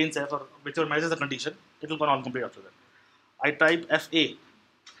or contains F or whichever matches the condition. It will call on complete after that. I type FA,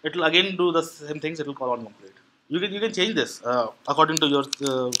 it will again do the same things. It will call on complete. You can change this according to your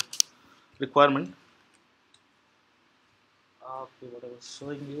requirement. Okay, what I was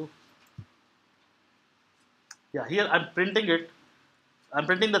showing you. Yeah, here I'm printing it. I'm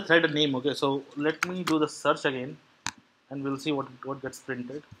printing the thread name. Okay, so let me do the search again, and we'll see what gets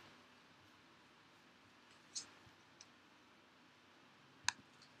printed.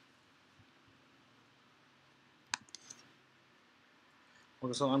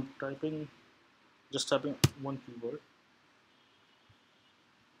 Okay, so I'm just typing one keyword.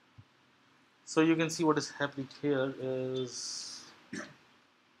 So you can see what is happening here is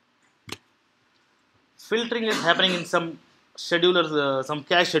filtering is happening in some schedulers, some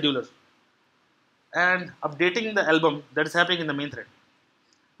cache scheduler, and updating the album that is happening in the main thread.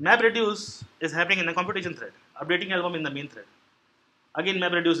 MapReduce is happening in the computation thread, updating album in the main thread. Again,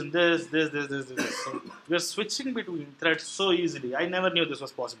 MapReduce in this. So we are switching between threads so easily. I never knew this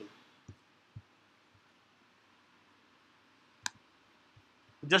was possible.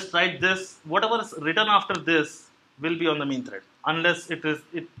 Just write this. Whatever is written after this will be on the main thread, unless it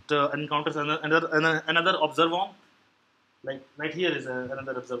encounters another observe on. Like right here is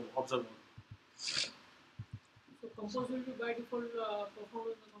another observe on. So compose will be by default performed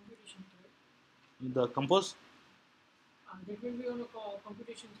on the computation thread. The compose. That will be on a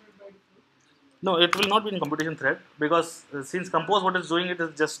computation thread by default. No, it will not be in computation thread because since compose what it's doing, it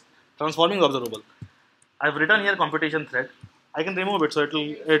is just transforming the observable. I've written here computation thread. I can remove it, so it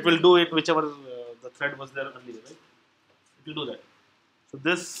will do it whichever the thread was there earlier, right? It will do that. So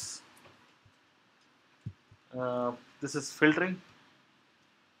this is filtering.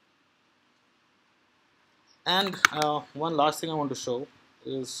 And one last thing I want to show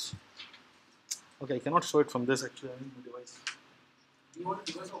is, okay, I cannot show it from this actually. I need my device. Do you want a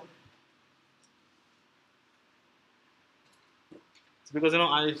device or? It's because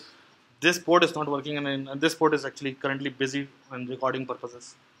this port is not working, and this port is actually currently busy on recording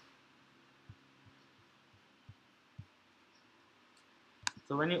purposes.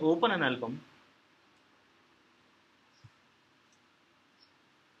 So when you open an album,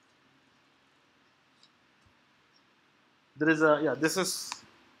 there is this is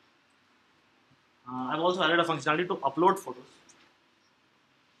I've also added a functionality to upload photos.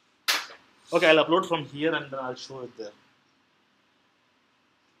 Okay, I'll upload from here and then I'll show it there.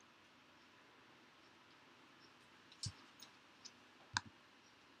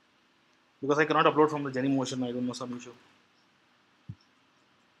 Because I cannot upload from the Genymotion, I don't know, some issue.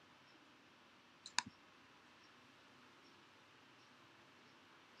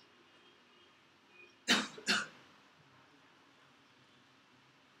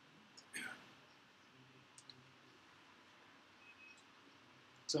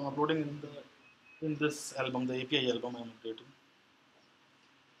 So I'm uploading in this album, the API album I'm updating.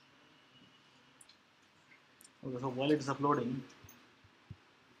 Okay, so while it is uploading,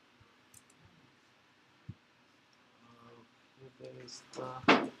 there is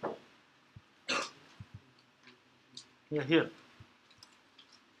here.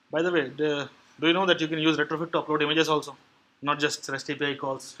 By the way, do you know that you can use retrofit to upload images also, not just REST API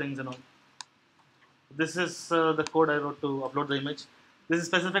calls, strings and all. This is the code I wrote to upload the image. This is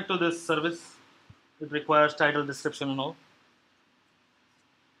specific to this service. It requires title, description and all.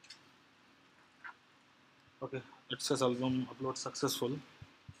 Okay, it says album upload successful.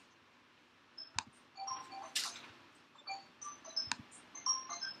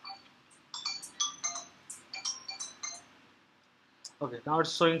 Okay, now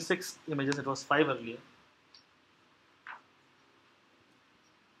it's showing 6 images. It was 5 earlier.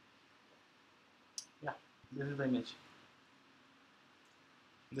 Yeah, this is the image.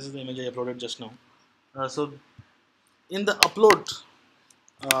 This is the image I uploaded just now. So in the upload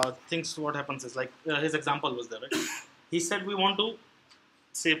things, what happens is like his example was there, right? He said we want to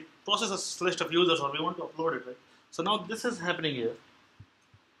say process a list of users or we want to upload it, right? So now this is happening here,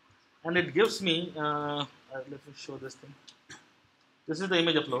 and it gives me. Let me show this thing. This is the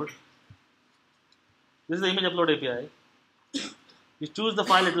image upload. This is the image upload API. You choose the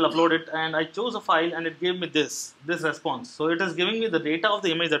file, it will upload it, and I chose a file, and it gave me this response. So it is giving me the data of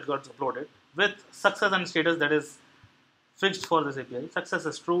the image that got uploaded with success and status that is fixed for this API. Success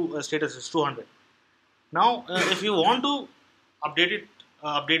is true, status is 200. Now, if you want to update it,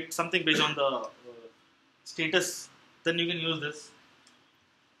 update something based on the status, then you can use this.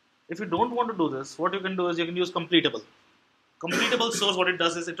 If you don't want to do this, what you can do is you can use completable. Completable source, what it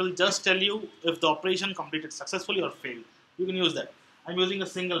does is it will just tell you if the operation completed successfully or failed. You can use that. I'm using a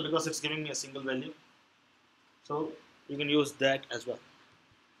single because it's giving me a single value. So you can use that as well.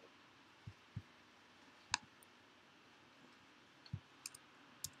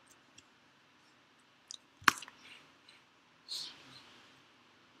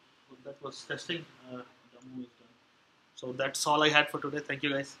 So that was testing. Demo is done. So that's all I had for today. Thank you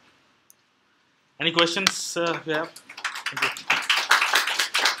guys. Any questions you have? Thank you.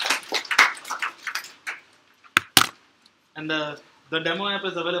 And the demo app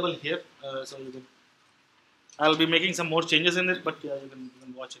is available here, so you can. I'll be making some more changes in it, but yeah, you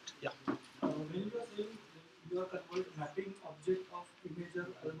can watch it. Yeah. When you are saying you are mapping object of image or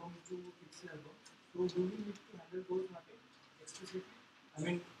album to pixel album, so do we need to handle those mapping explicitly? I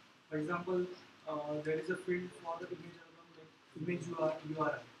mean, for example, there is a field for the image album like image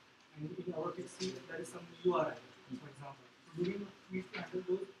URI, and in our pixel there is some URI, for example. So do we need to handle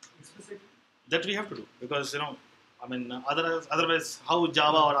those explicitly? That we have to do because I mean, otherwise, how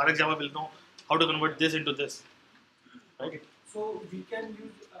Java or RxJava will know how to convert this into this, right? Okay. So we can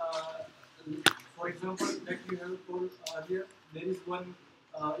use, for example, that we have told earlier, there is one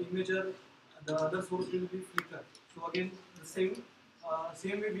imager, the other source will be Flickr. So again, the same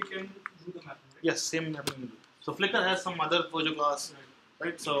way we can do the mapping. Right? Yes, same mapping. So Flickr has some other Pojo class,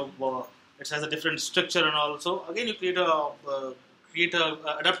 right? So it has a different structure and all. So again, you create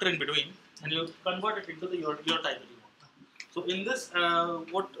a adapter in between, and you convert it into your type that you want. So in this,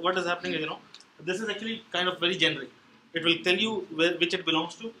 what is happening is this is actually kind of very generic. It will tell you which it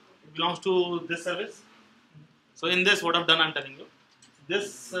belongs to. It belongs to this service. So in this, what I've done, I'm telling you,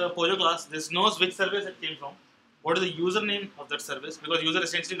 this Pojo class, this knows which service it came from, what is the username of that service, because user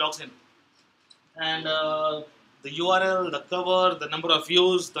essentially logs in, and the URL, the cover, the number of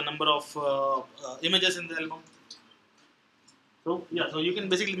views, the number of images in the album. So yeah, so you can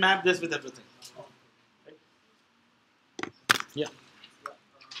basically map this with everything. Right? Yeah.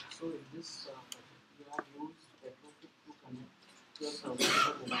 So in this you have used retrofit to connect to your server to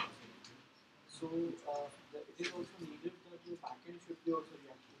the mobile. So it is also needed that your backend should be also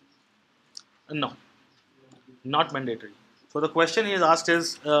reactive. No, not mandatory. So the question he has asked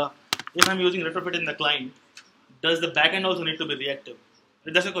is, if I'm using retrofit in the client, does the backend also need to be reactive?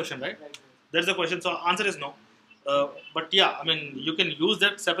 That's the question, right? Right. That's the question. So answer is no. But yeah, I mean, you can use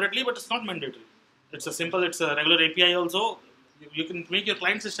that separately, but it's not mandatory. It's a regular API also. You can make your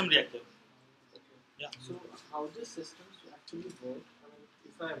client system reactive. Okay. Yeah. So how this systems actually work? I mean,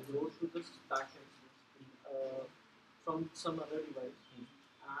 if I upload to this backend from some other device,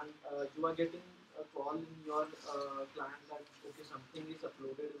 and you are getting a call in your client that okay, something is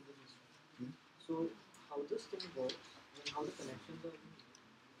uploaded in the system. So how this thing works and how the connections are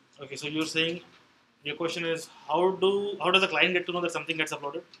being. Okay. So you're saying your question is how does the client get to know that something gets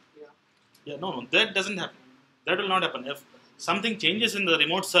uploaded? Yeah. Yeah. No, that doesn't happen. That will not happen. If something changes in the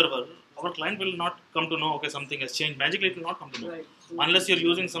remote server, our client will not come to know, okay, something has changed. Magically, it will not come to know. Right. So Unless you're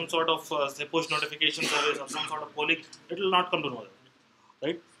using some sort of say push notification service or some sort of polling, it will not come to know that.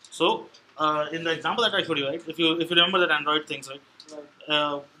 Right? So, in the example that I showed you, right, if you remember that Android things, right,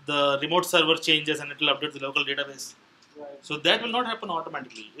 the remote server changes and it will update the local database. Right. So that will not happen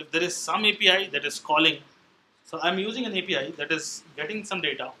automatically. If there is some API that is calling, so I'm using an API that is getting some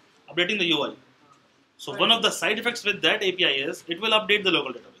data, updating the UI. So one of the side effects with that API is it will update the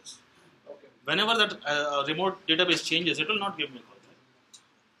local database. Okay. Whenever that remote database changes, it will not give me a call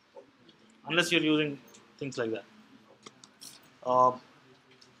back. Unless you're using things like that.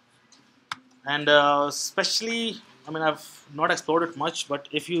 And especially, I mean, I've not explored it much, but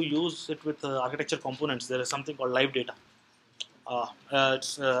if you use it with architecture components, there is something called live data.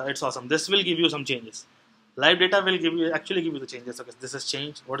 It's awesome. This will give you some changes. Live data will actually give you the changes. Okay, this has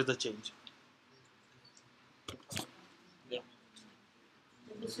changed. What is the change? Yeah.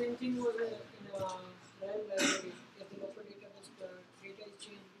 The same thing was in Realm where if the local database data is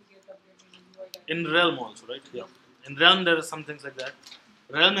changed, we get updated in UI data. In Realm also, right? Yeah. In Realm, there are some things like that.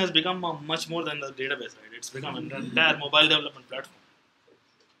 Realm has become much more than the database, right? It's become an entire mobile development platform.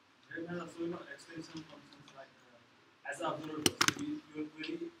 extension functions like as an observer. So your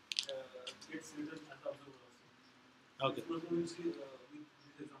query gets written as an observer. Okay. So we'll see with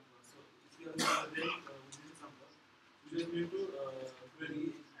this example. So if you are with this example, you just need to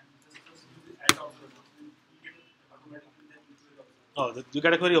query and just use the as observer. You get automatically that query observer. Oh, you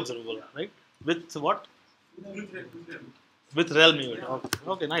get a query observable, right? With what? With them. With realm unit. Okay.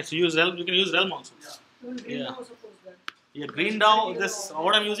 Okay, nice. So use realm. You can use realm also. Even Green Yeah. now supports that. Yeah, Green DAO. This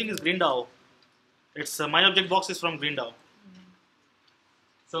what I'm using is Green DAO. It's my object box is from Green DAO.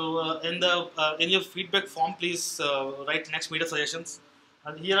 So in your feedback form, please write next meetup suggestions.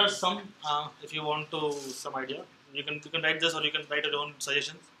 And here are some. If you want to some idea, you can write this or you can write your own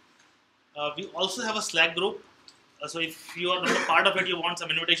suggestions. We also have a Slack group. So if you are not a part of it, you want some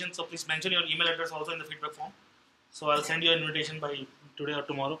invitation. So please mention your email address also in the feedback form. So I'll send you an invitation by today or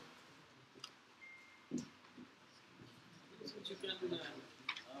tomorrow. Since you can,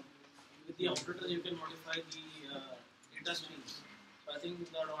 with the operator, you can modify the data streams. So I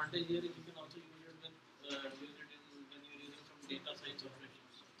think the advantage here is you can also use it when you're using some data science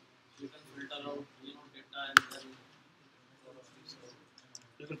operations. You can filter out, data and then sort of things.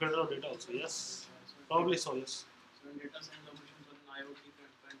 You can filter out data also. Yes, probably so. Yes. So in data science operations or in IoT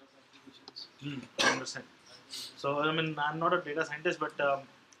kind of applications. I understand. So I mean, I'm not a data scientist, but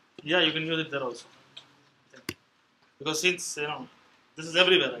yeah, you can use it there also. Because since this is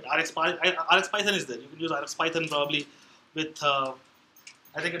everywhere, right? RX Python is there. You can use RX Python probably with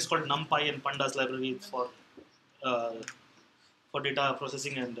I think it's called NumPy and Pandas library for data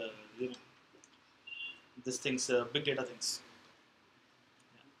processing and these things, big data things.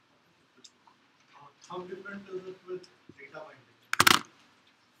 How different is it with data binding?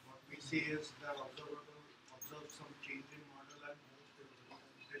 What we see is the observer will observe some change in model and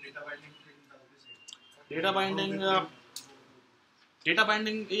the data binding thing does the same. Data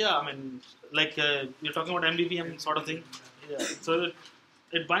binding, yeah, I mean, like you're talking about MVVM sort of thing. Yeah, so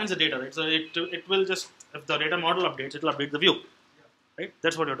it binds the data, right? So it will just, if the data model updates, it will update the view, right?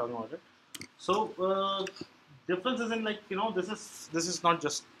 That's what you're talking about, right? So difference is in this is not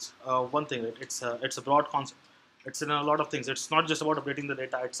just one thing, right? It's a broad concept. It's in a lot of things. It's not just about updating the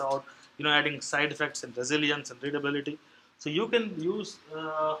data. It's about adding side effects and resilience and readability. So you can use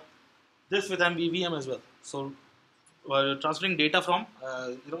this with MVVM as well. So transferring data from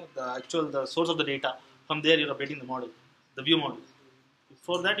the source of the data. From there you're updating the model, the view model.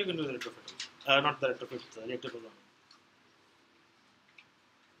 For that you can use the retrofit, not the retrofit, the reactive programming.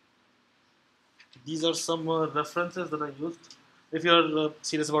 These are some references that I used. If you're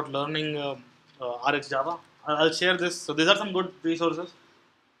serious about learning RX Java, I'll share this. So these are some good resources.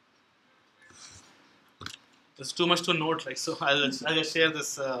 There's too much to note, so I'll just share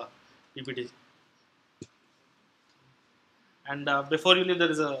this PPT. And before you leave,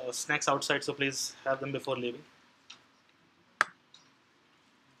 there is a snacks outside, so please have them before leaving.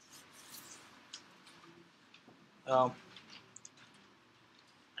 And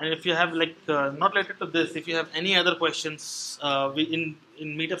if you have not related to this, if you have any other questions, we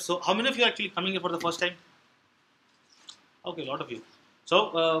in meetup. So how many of you are actually coming here for the first time? Okay, a lot of you.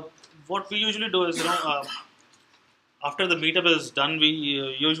 So what we usually do is after the meetup is done, we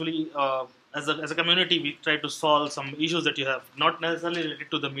usually as a community we try to solve some issues that you have, not necessarily related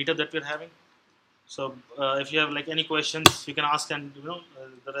to the meetup that we're having. So if you have any questions, you can ask, and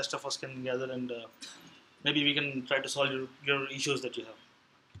the rest of us can gather, and maybe we can try to solve your issues that you have.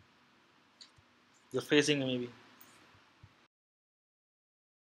 You're facing maybe.